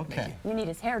 Really? Yeah, Okay. You need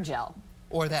his hair gel.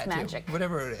 Or that It's too. magic.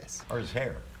 Whatever it is. Or his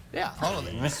hair. Yeah, all of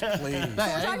it. Please. So we're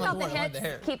talking about the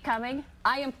hits keep coming.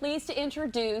 I am pleased to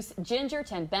introduce Ginger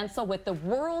Ten Bensel with the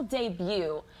world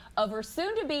debut of her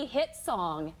soon-to-be hit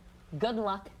song, Good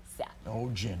Luck, Seth. Oh,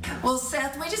 Ginger. Well,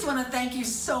 Seth, we just want to thank you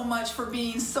so much for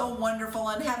being so wonderful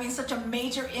and having such a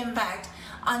major impact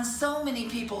on so many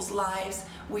people's lives.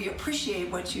 We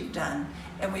appreciate what you've done,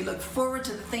 and we look forward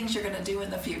to the things you're going to do in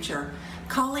the future.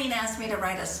 Colleen asked me to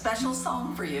write a special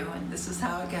song for you, and this is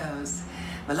how it goes.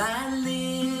 Well, I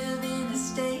live in a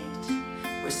state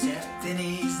where Seth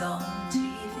Denney's on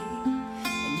TV,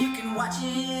 and you can watch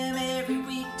him every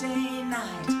weekday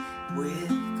night with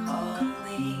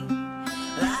Colleen.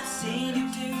 Well, I've seen him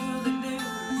do the news,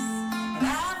 and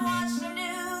I've watched him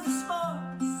do the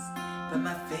sports, but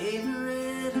my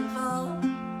favorite of all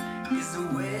is the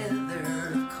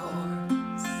weather, of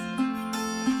course.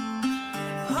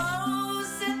 Oh,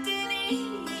 Seth Denney,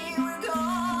 we're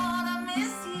gonna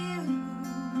miss you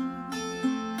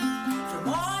for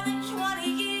more than 20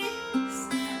 years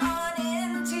on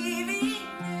NTV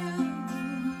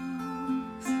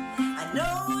News. I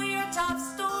know your top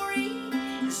story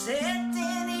is Seth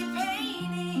Denney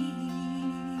Painting.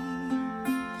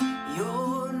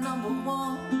 You're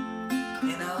 #1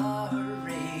 in our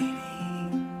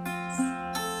ratings.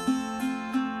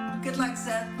 Good luck,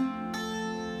 Seth.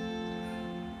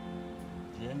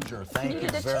 Ginger, thank you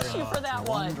needed a very tissue much. for that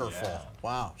one. Wonderful.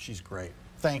 Wow, she's great.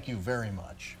 Thank you very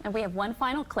much. And we have one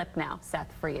final clip now,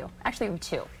 Seth, for you. Actually, we have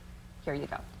two. Here you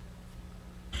go.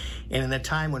 And in a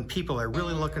time when people are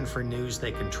really looking for news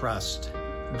they can trust,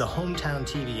 the hometown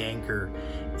TV anchor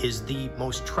is the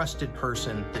most trusted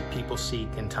person that people seek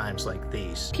in times like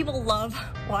these. People love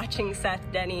watching Seth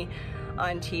Denney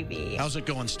on TV. How's it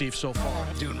going, Steve, so far?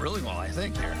 Doing really well, I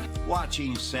think, here.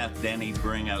 Watching Seth Denney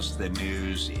bring us the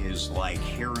news is like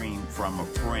hearing from a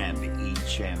friend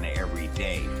each and every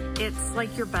day. It's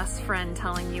like your best friend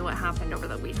telling you what happened over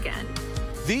the weekend.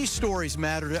 These stories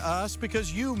matter to us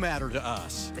because you matter to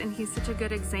us. And he's such a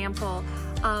good example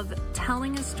of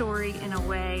telling a story in a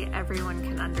way everyone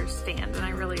can understand, and I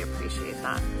really appreciate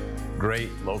that.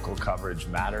 Great local coverage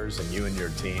matters, and you and your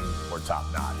team were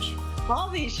top-notch. All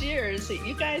these years that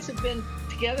you guys have been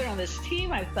together on this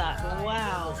team, I thought,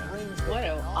 wow, what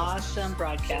an awesome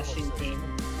broadcasting team.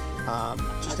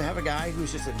 Just to have a guy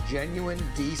who's just a genuine,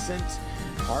 decent,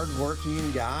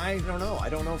 hard-working guy. I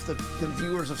don't know if the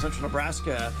viewers of Central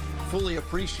Nebraska fully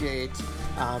appreciate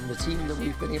the team that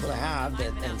we've been able to have,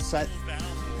 and Seth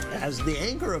as the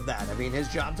anchor of that. I mean, his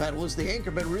job title is the anchor,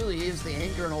 but really he is the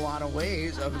anchor in a lot of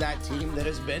ways of that team that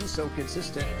has been so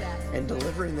consistent and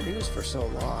delivering the news for so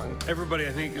long. Everybody,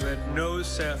 I think, that knows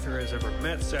Seth or has ever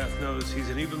met Seth knows he's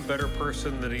an even better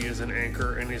person than he is an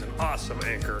anchor, and he's an awesome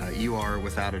anchor. You are,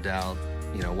 without a doubt,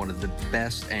 one of the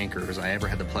best anchors I ever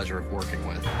had the pleasure of working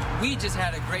with. We just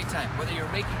had a great time, whether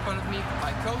you're making fun of me for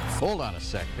my coats. Hold on a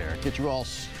sec there. Get you all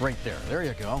straight there. There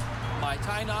you go. My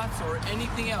tie knots or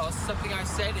anything else, something I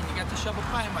said, and you got to shovel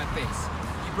pie in my face.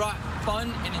 You brought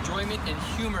fun and enjoyment and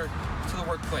humor to the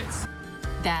workplace.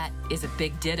 That is a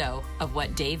big ditto of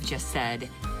what Dave just said.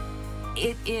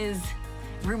 It is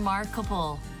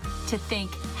remarkable to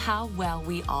think how well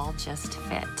we all just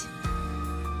fit.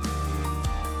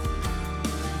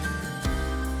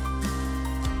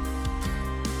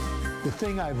 The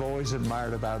thing I've always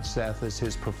admired about Seth is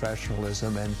his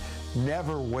professionalism and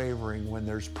never wavering when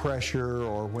there's pressure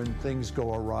or when things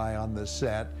go awry on the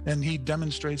set. And he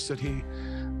demonstrates that he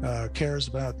cares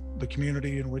about the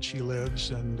community in which he lives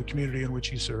and the community in which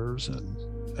he serves, and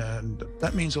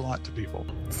that means a lot to people.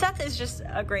 Seth is just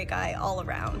a great guy all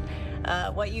around.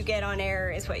 What you get on air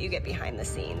is what you get behind the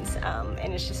scenes,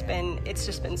 and it's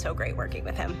just been so great working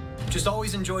with him. Just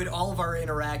always enjoyed all of our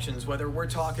interactions, whether we're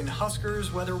talking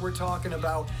Huskers, whether we're talking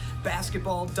about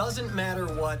basketball, doesn't matter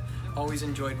what. Always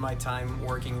enjoyed my time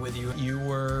working with you. You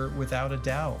were, without a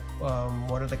doubt,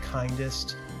 one of the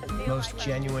kindest, most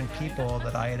genuine people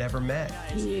that I had ever met.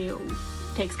 He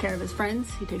takes care of his friends,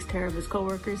 he takes care of his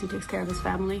coworkers, he takes care of his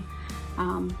family.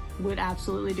 Would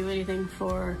absolutely do anything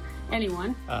for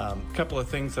anyone. A couple of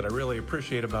things that I really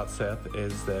appreciate about Seth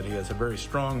is that he has a very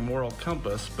strong moral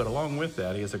compass, but along with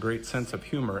that, he has a great sense of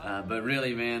humor. But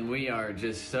really, man, we are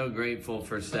just so grateful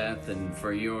for Seth and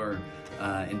for your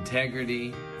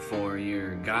integrity, for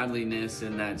your godliness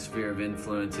in that sphere of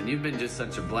influence. And you've been just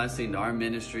such a blessing to our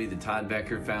ministry, the Todd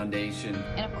Becker Foundation.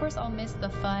 And of course, I'll miss the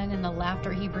fun and the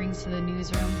laughter he brings to the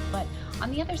newsroom. But on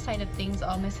the other side of things,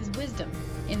 I'll miss his wisdom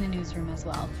in the newsroom as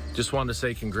well. Just wanted to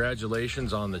say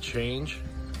congratulations on the change.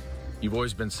 You've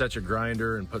always been such a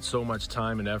grinder and put so much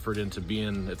time and effort into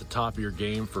being at the top of your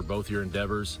game for both your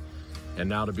endeavors. And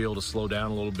now to be able to slow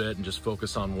down a little bit and just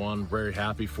focus on one, very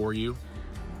happy for you.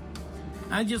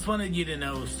 I just wanted you to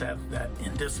know, Seth, that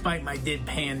despite my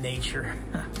deadpan nature,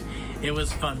 it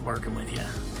was fun working with you.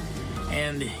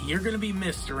 And you're going to be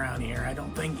missed around here. I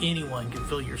don't think anyone can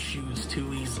fill your shoes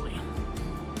too easily.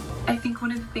 I think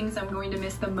one of the things I'm going to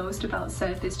miss the most about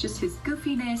Seth is just his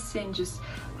goofiness and just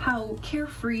how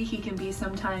carefree he can be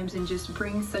sometimes and just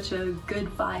bring such a good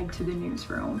vibe to the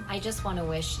newsroom. I just want to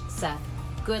wish Seth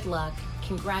good luck.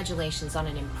 Congratulations on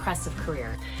an impressive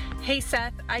career. Hey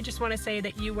Seth, I just want to say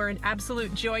that you were an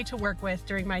absolute joy to work with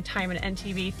during my time at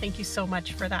NTV. Thank you so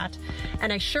much for that.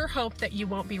 And I sure hope that you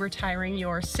won't be retiring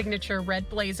your signature red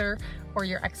blazer or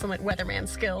your excellent weatherman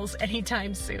skills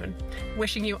anytime soon.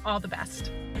 Wishing you all the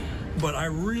best. But I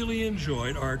really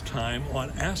enjoyed our time on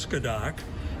Ask a Doc,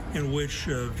 in which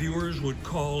viewers would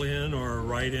call in or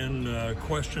write in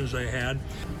questions they had.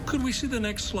 Could we see the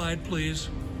next slide, please?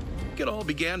 It all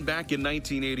began back in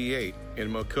 1988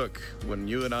 in McCook when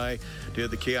you and I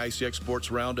did the KICX Sports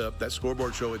Roundup, that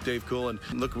scoreboard show with Dave Cool, and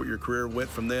look what your career went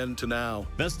from then to now.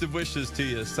 Best of wishes to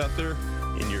you, Sether,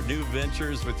 in your new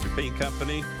ventures with your paint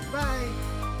company. Bye.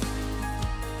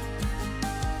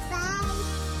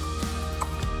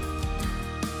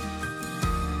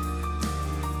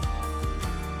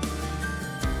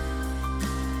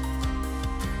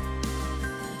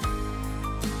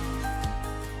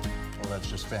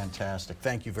 Just fantastic.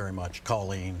 Thank you very much,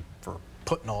 Colleen, for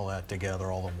putting all that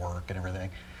together, all the work and everything.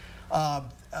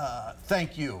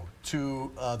 Thank you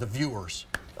to the viewers.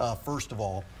 First of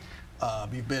all,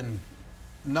 you've been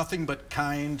nothing but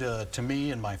kind to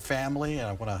me and my family, and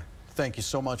I want to thank you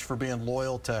so much for being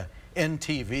loyal to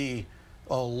NTV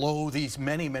these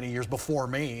many, many years before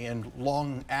me and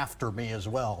long after me as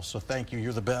well. So thank you.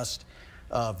 You're the best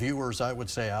viewers, I would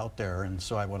say, out there, and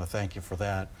so I want to thank you for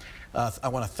that. I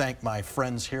want to thank my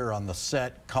friends here on the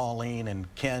set, Colleen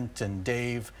and Kent and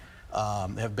Dave.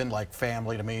 Have been like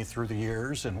family to me through the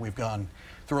years, and we've gone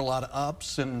through a lot of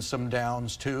ups and some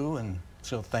downs too, and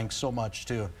so thanks so much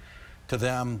to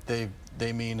them.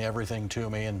 They mean everything to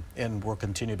me, and we'll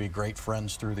continue to be great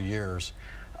friends through the years.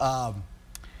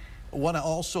 I want to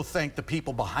also thank the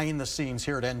people behind the scenes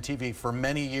here at NTV. For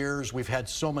many years, we've had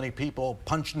so many people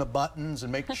punching the buttons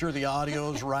and making sure the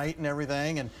audio's right and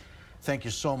everything, and thank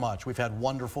you so much. We've had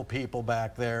wonderful people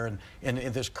back there, and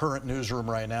in this current newsroom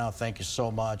right now, thank you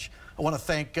so much. I want to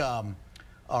thank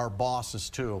our bosses,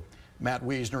 too. Matt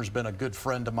Wiesner's been a good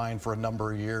friend of mine for a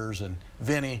number of years, and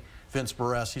Vince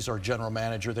Barres, he's our general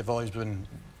manager. They've always been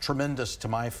tremendous to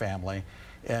my family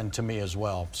and to me as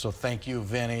well. So thank you,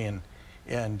 Vinny,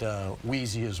 and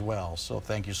Wheezy as well. So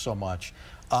thank you so much.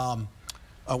 I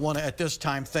want to, at this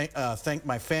time, thank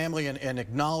my family and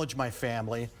acknowledge my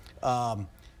family. Of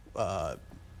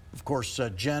course,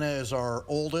 Jenna is our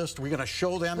oldest. We're going to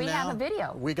show them now. We have a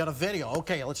video. We got a video.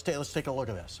 Okay, let's take a look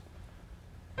at this.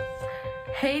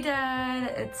 Hey,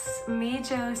 Dad. It's me,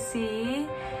 Josie,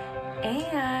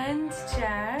 and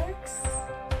Jax,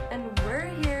 and we're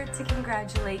here to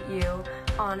congratulate you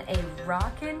on a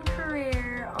rockin'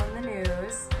 career on the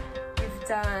news. You've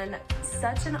done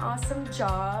such an awesome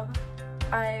job.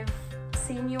 I've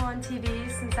seen you on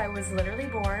TV since I was literally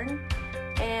born,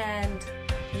 and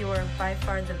you are by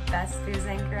far the best news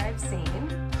anchor I've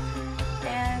seen.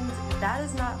 And that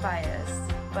is not biased,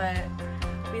 but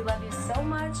we love you so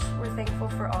much. We're thankful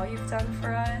for all you've done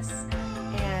for us,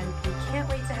 and we can't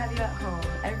wait to have you at home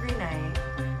every night.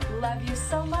 Love you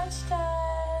so much,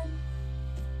 Dad.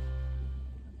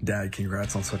 Dad,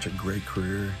 congrats on such a great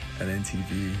career at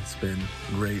NTV. It's been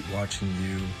great watching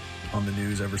you on the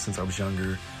news ever since I was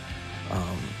younger.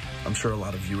 I'm sure a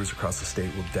lot of viewers across the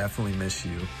state will definitely miss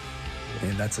you.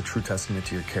 And that's a true testament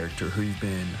to your character. Who you've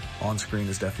been on screen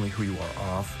is definitely who you are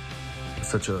off.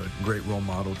 Such a great role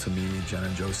model to me, Jenna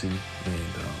and Josie,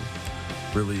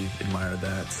 and really admire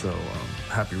that. So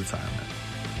happy retirement.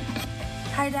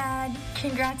 Hi, Dad.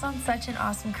 Congrats on such an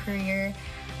awesome career.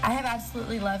 I have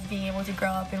absolutely loved being able to grow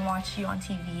up and watch you on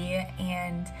TV,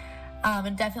 and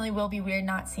it definitely will be weird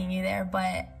not seeing you there,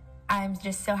 but I'm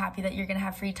just so happy that you're going to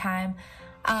have free time.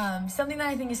 Something that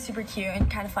I think is super cute and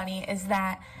kind of funny is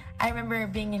that I remember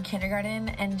being in kindergarten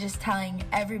and just telling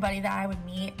everybody that I would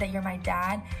meet that you're my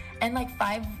dad. And like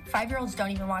five-year-olds don't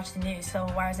even watch the news, so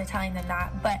why was I telling them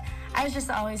that? But I was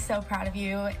just always so proud of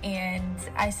you, and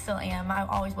I still am. I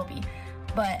always will be.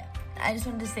 But I just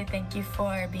wanted to say thank you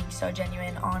for being so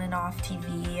genuine on and off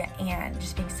TV and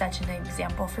just being such an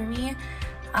example for me.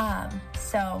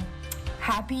 So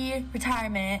happy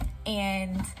retirement,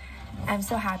 and I'm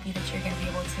so happy that you're going to be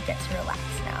able to get to relax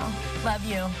now. Love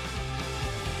you.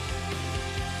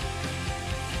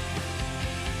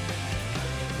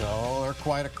 Oh, they're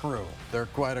quite a crew. They're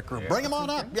quite a crew. Bring them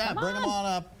on up. Yeah, bring them on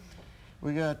up.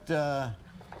 We got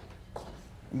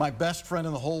my best friend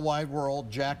in the whole wide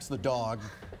world, Jax the dog.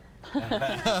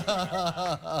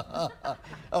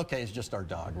 Okay, he's just our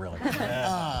dog, really.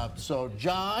 So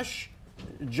Josh,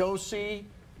 Josie,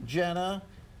 Jenna,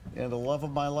 and the love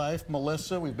of my life,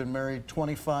 Melissa. We've been married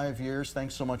 25 years.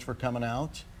 Thanks so much for coming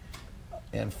out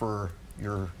and for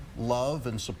your love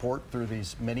and support through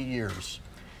these many years.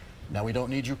 Now, we don't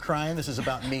need you crying. This is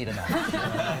about me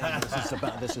tonight.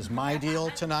 This is my deal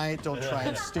tonight. Don't try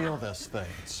and steal this thing.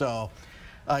 So,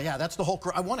 yeah, that's the whole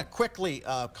crew. I want to quickly,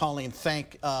 Colleen,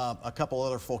 thank a couple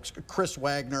other folks. Chris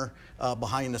Wagner,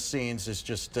 behind the scenes, is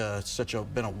just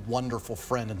been a wonderful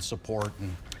friend and support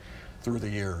and through the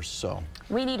years. So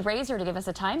we need Razor to give us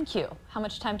a time cue. How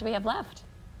much time do we have left?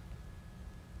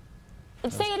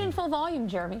 Say it in full volume,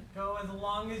 Jeremy. Go as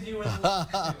long as you would like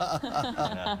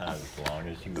to. As long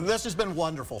as you would. This has been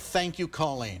wonderful. Thank you,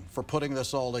 Colleen, for putting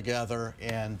this all together,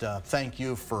 and thank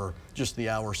you for just the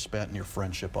hours spent in your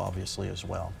friendship, obviously, as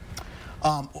well.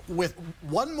 With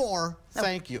one more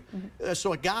thank you.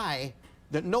 So a guy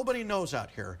that nobody knows out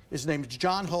here, his name is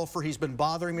John Hofer. He's been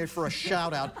bothering me for a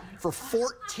shout-out for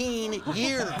 14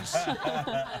 years.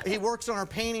 He works on our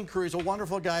painting crew. He's a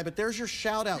wonderful guy, but there's your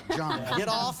shout-out, John. Get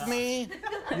off me.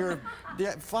 You're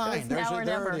fine.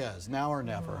 There it is. Now or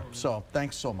never. So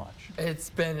thanks so much. It's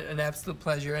been an absolute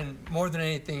pleasure, and more than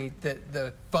anything,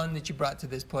 the fun that you brought to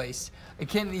this place. I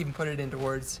can't even put it into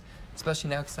words. especially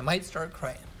now because I might start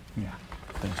crying. Yeah,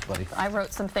 thanks, buddy. I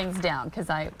wrote some things down because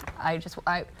I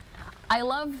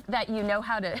love that you know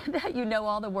how to, that you know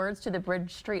all the words to the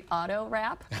Bridge Street Auto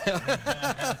rap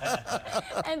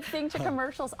and sing to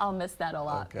commercials. I'll miss that a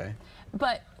lot. Okay.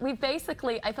 But we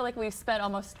basically, I feel like we've spent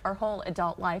almost our whole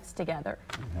adult lives together.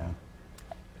 Yeah.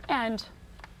 And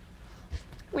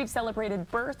we've celebrated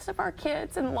births of our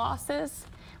kids and losses.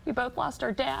 We both lost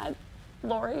our dad,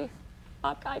 Lori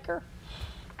Bob Geiger.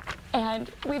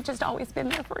 And we've just always been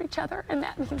there for each other, and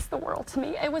that means the world to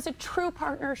me. It was a true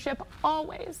partnership,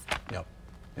 always. Yep,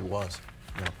 it was.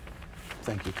 Yep.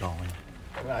 Thank you, Colleen.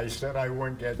 I said I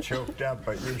wouldn't get choked up,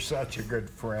 but you're such a good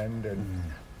friend, and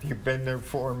you've been there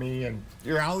for me, and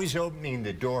you're always opening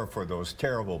the door for those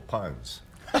terrible puns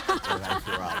that I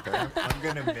threw out there. I'm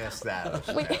going to miss that.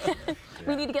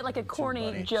 We need to get like a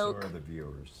corny joke. So are the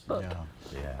viewers. Book.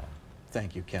 Yeah.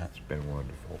 Thank you, Kent. It's been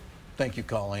wonderful. Thank you,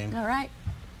 Colleen. All right.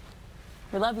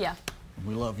 We love you.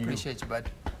 We love you. Appreciate you, bud.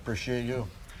 Appreciate you.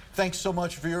 Thanks so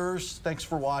much, viewers. Thanks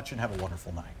for watching. Have a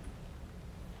wonderful night.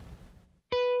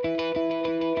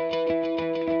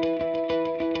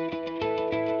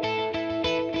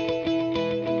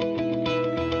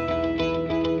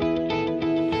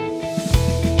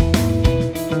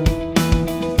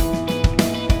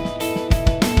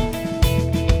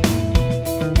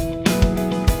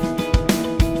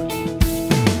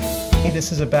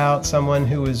 This is about someone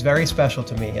who was very special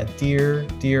to me, a dear,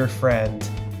 dear friend,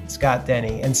 Scott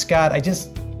Denney. And Scott,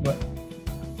 what?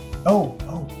 Oh,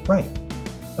 right.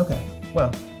 Okay,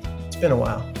 well, it's been a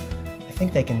while. I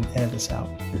think they can edit this out.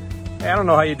 Hey, I don't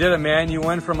know how you did it, man. You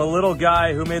went from a little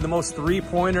guy who made the most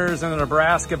three-pointers in the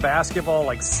Nebraska basketball,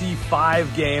 like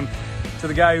C5 game, to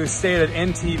the guy who stayed at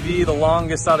NTV the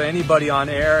longest out of anybody on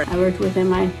air. I worked with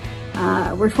him.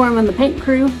 I worked for him on the paint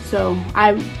crew, so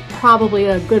I'm probably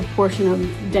a good portion of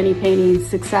Denney Painting's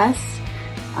success.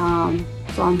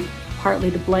 So I'm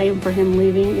partly to blame for him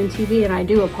leaving NTV, and I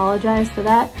do apologize for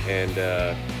that. And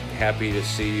happy to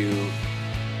see you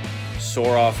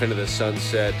soar off into the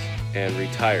sunset and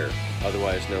retire,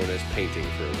 otherwise known as painting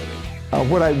for a living.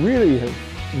 What I really have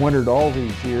wondered all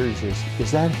these years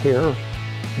is that hair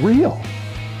real?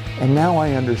 And now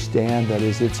I understand that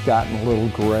as it's gotten a little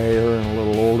grayer and a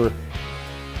little older,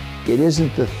 it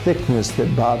isn't the thickness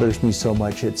that bothers me so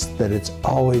much, it's that it's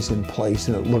always in place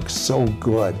and it looks so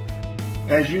good.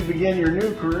 As you begin your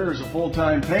new career as a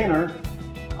full-time painter,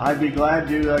 I'd be glad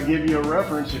to give you a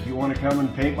reference if you want to come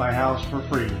and paint my house for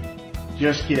free.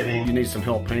 Just kidding. If you need some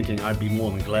help painting, I'd be more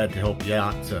than glad to help you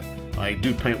out. I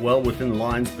do paint well within the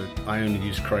lines, but I only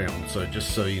use crayon, so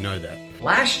just so you know that.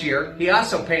 Last year, he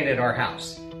also painted our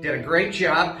house. Did a great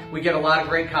job. We get a lot of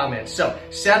great comments. So,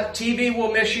 Seth, TV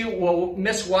will miss you. We'll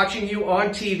miss watching you on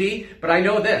TV. But I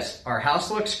know this. Our house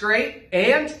looks great.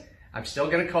 And I'm still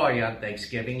going to call you on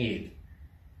Thanksgiving Eve.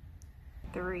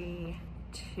 3,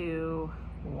 2,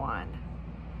 1.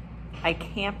 I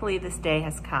can't believe this day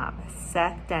has come.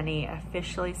 Seth Denney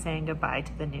officially saying goodbye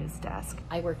to the news desk.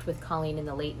 I worked with Colleen in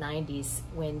the late 90s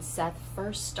when Seth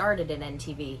first started at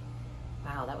NTV.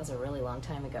 Wow, that was a really long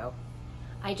time ago.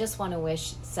 I just want to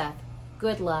wish Seth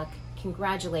good luck.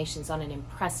 Congratulations on an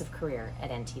impressive career at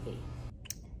NTV.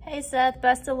 Hey Seth,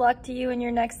 best of luck to you in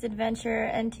your next adventure.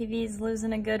 NTV's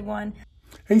losing a good one.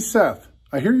 Hey Seth,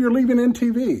 I hear you're leaving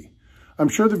NTV. I'm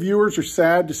sure the viewers are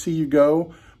sad to see you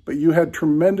go, but you had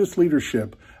tremendous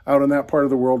leadership out in that part of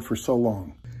the world for so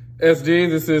long. SG,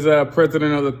 this is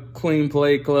president of the Clean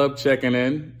Play Club checking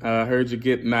in. I heard you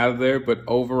getting out of there, but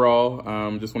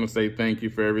overall, just want to say thank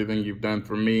you for everything you've done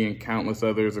for me and countless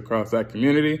others across that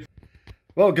community.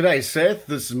 Well, g'day, Seth.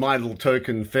 This is my little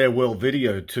token farewell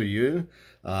video to you.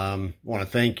 I want to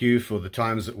thank you for the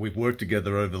times that we've worked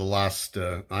together over the last,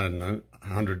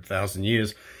 100,000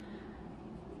 years.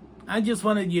 I just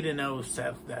wanted you to know,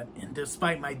 Seth, that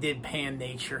despite my deadpan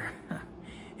nature,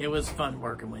 it was fun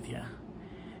working with you.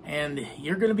 And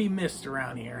you're going to be missed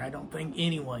around here. I don't think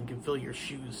anyone can fill your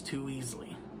shoes too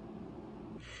easily.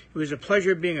 It was a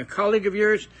pleasure being a colleague of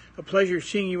yours, a pleasure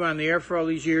seeing you on the air for all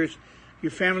these years.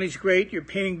 Your family's great, your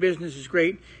painting business is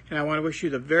great, and I want to wish you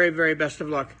the very, very best of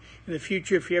luck. In the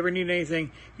future, if you ever need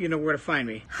anything, you know where to find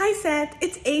me. Hi Seth,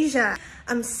 it's Asia.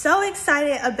 I'm so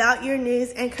excited about your news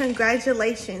and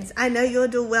congratulations. I know you'll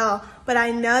do well, but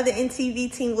I know the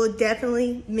NTV team will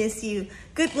definitely miss you.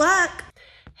 Good luck.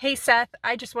 Hey Seth,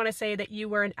 I just want to say that you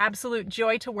were an absolute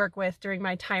joy to work with during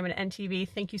my time at NTV.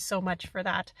 Thank you so much for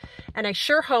that. And I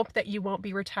sure hope that you won't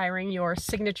be retiring your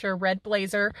signature red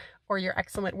blazer or your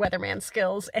excellent weatherman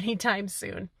skills anytime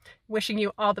soon. Wishing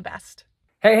you all the best.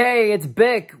 Hey, it's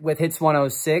Bick with Hits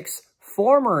 106,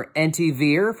 former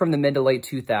NTVer from the mid to late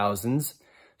 2000s.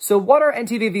 So what are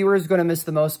NTV viewers going to miss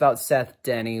the most about Seth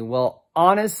Denney? Well,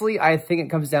 honestly, I think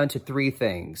it comes down to 3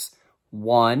 things.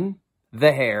 1,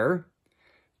 the hair.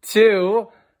 2,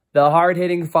 the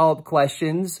hard-hitting follow-up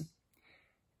questions.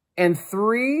 And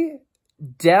 3,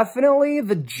 definitely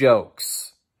the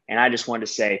jokes. And I just wanted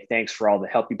to say thanks for all the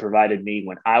help you provided me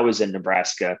when I was in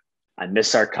Nebraska. I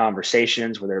miss our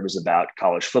conversations, whether it was about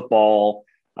college football,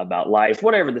 about life,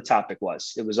 whatever the topic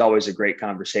was. It was always a great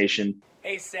conversation.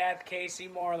 Hey Seth, Casey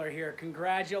Marler here.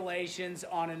 Congratulations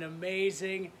on an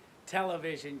amazing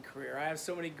television career. I have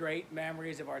so many great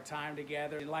memories of our time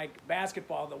together. Like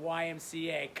basketball, the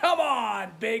YMCA. Come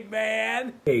on, big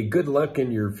man! Hey, good luck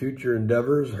in your future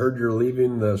endeavors. Heard you're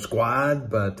leaving the squad,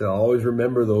 but always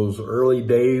remember those early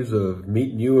days of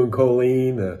meeting you and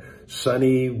Colleen.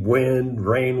 Sunny, wind,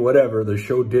 rain, whatever, the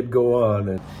show did go on.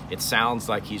 And it sounds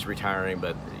like he's retiring,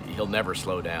 but he'll never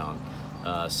slow down.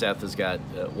 Seth has got,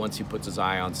 once he puts his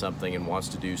eye on something and wants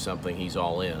to do something, he's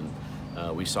all in.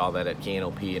 We saw that at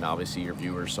KNOP, and obviously your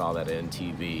viewers saw that at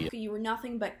NTV. You were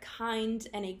nothing but kind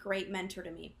and a great mentor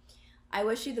to me. I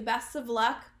wish you the best of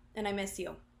luck, and I miss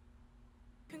you.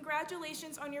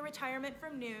 Congratulations on your retirement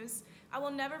from news. I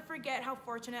will never forget how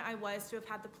fortunate I was to have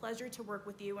had the pleasure to work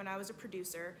with you when I was a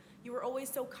producer. You were always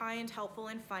so kind, helpful,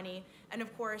 and funny, and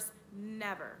of course,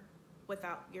 never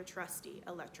without your trusty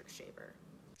electric shaver.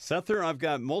 Sether, I've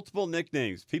got multiple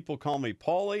nicknames. People call me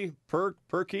Paulie,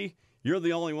 Perky. You're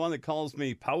the only one that calls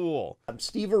me Powell.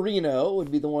 Steve Areno would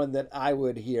be the one that I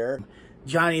would hear.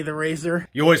 Johnny the Razor.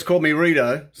 You always called me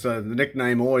Rito, so the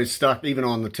nickname always stuck even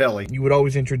on the telly. You would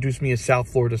always introduce me as South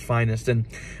Florida's finest, and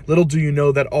little do you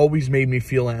know that always made me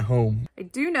feel at home. I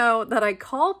do know that I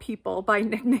call people by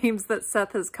nicknames that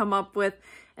Seth has come up with,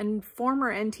 and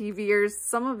former NTVers,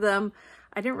 some of them,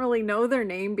 I didn't really know their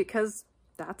name because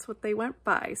that's what they went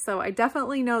by. So I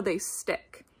definitely know they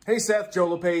stick. Hey Seth, Joe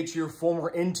LePage, your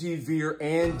former NTVer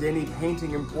and Denney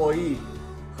Painting employee.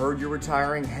 Heard you're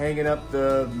retiring, hanging up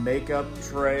the makeup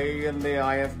tray and the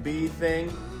IFB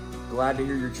thing. Glad to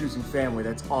hear you're choosing family.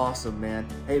 That's awesome, man.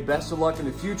 Hey, best of luck in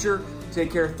the future.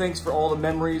 Take care. Thanks for all the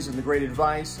memories and the great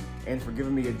advice, and for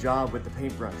giving me a job with the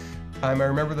paintbrush. I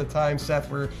remember the time, Seth,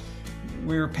 we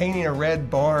were painting a red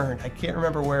barn. I can't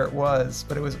remember where it was,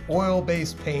 but it was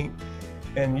oil-based paint,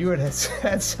 and you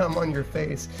had some on your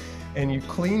face. And you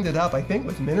cleaned it up, I think,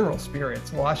 with mineral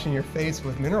spirits, washing your face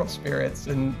with mineral spirits,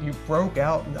 and you broke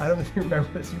out, I don't know if you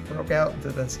remember this, you broke out into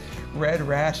this red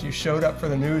rash. You showed up for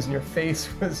the news and your face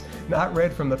was not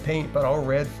red from the paint, but all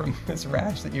red from this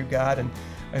rash that you got, and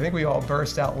I think we all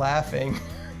burst out laughing,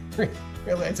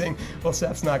 realizing, well,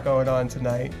 Seth's not going on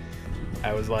tonight.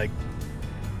 I was like,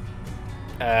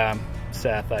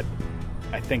 Seth,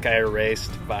 I think I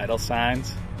erased vital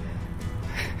signs.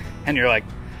 And you're like,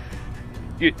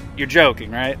 You're joking,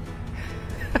 right?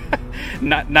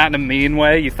 not in a mean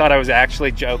way. You thought I was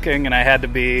actually joking, and I had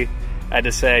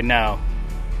to say, no,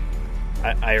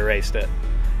 I erased it.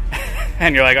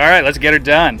 And you're like, all right, let's get her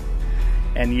done.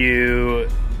 And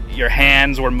your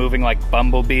hands were moving like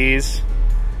bumblebees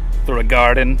through a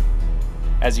garden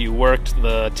as you worked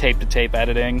the tape-to-tape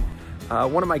editing.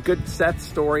 One of my good Seth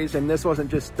stories, and this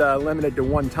wasn't just limited to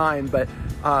one time, but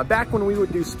back when we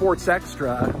would do Sports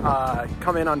Extra,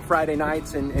 come in on Friday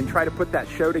nights and try to put that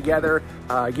show together,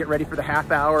 get ready for the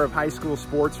half hour of high school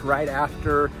sports right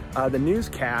after the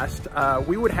newscast,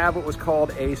 we would have what was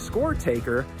called a score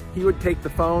taker. He would take the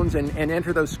phones and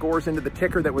enter those scores into the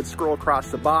ticker that would scroll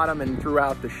across the bottom and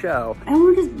throughout the show. And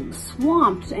we're just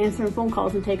swamped answering phone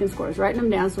calls and taking scores, writing them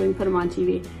down so we can put them on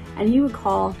TV. And he would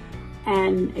call,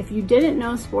 and if you didn't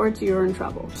know sports, you were in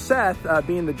trouble. Seth,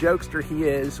 being the jokester he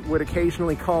is, would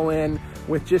occasionally call in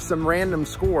with just some random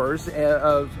scores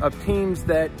of teams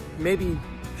that maybe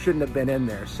shouldn't have been in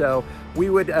there. So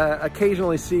we would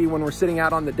occasionally see, when we're sitting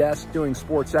out on the desk doing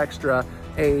Sports Extra,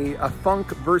 a Funk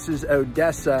versus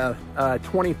Odessa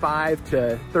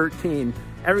 25-13.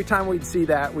 Every time we'd see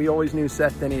that, we always knew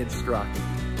Seth Denney had struck.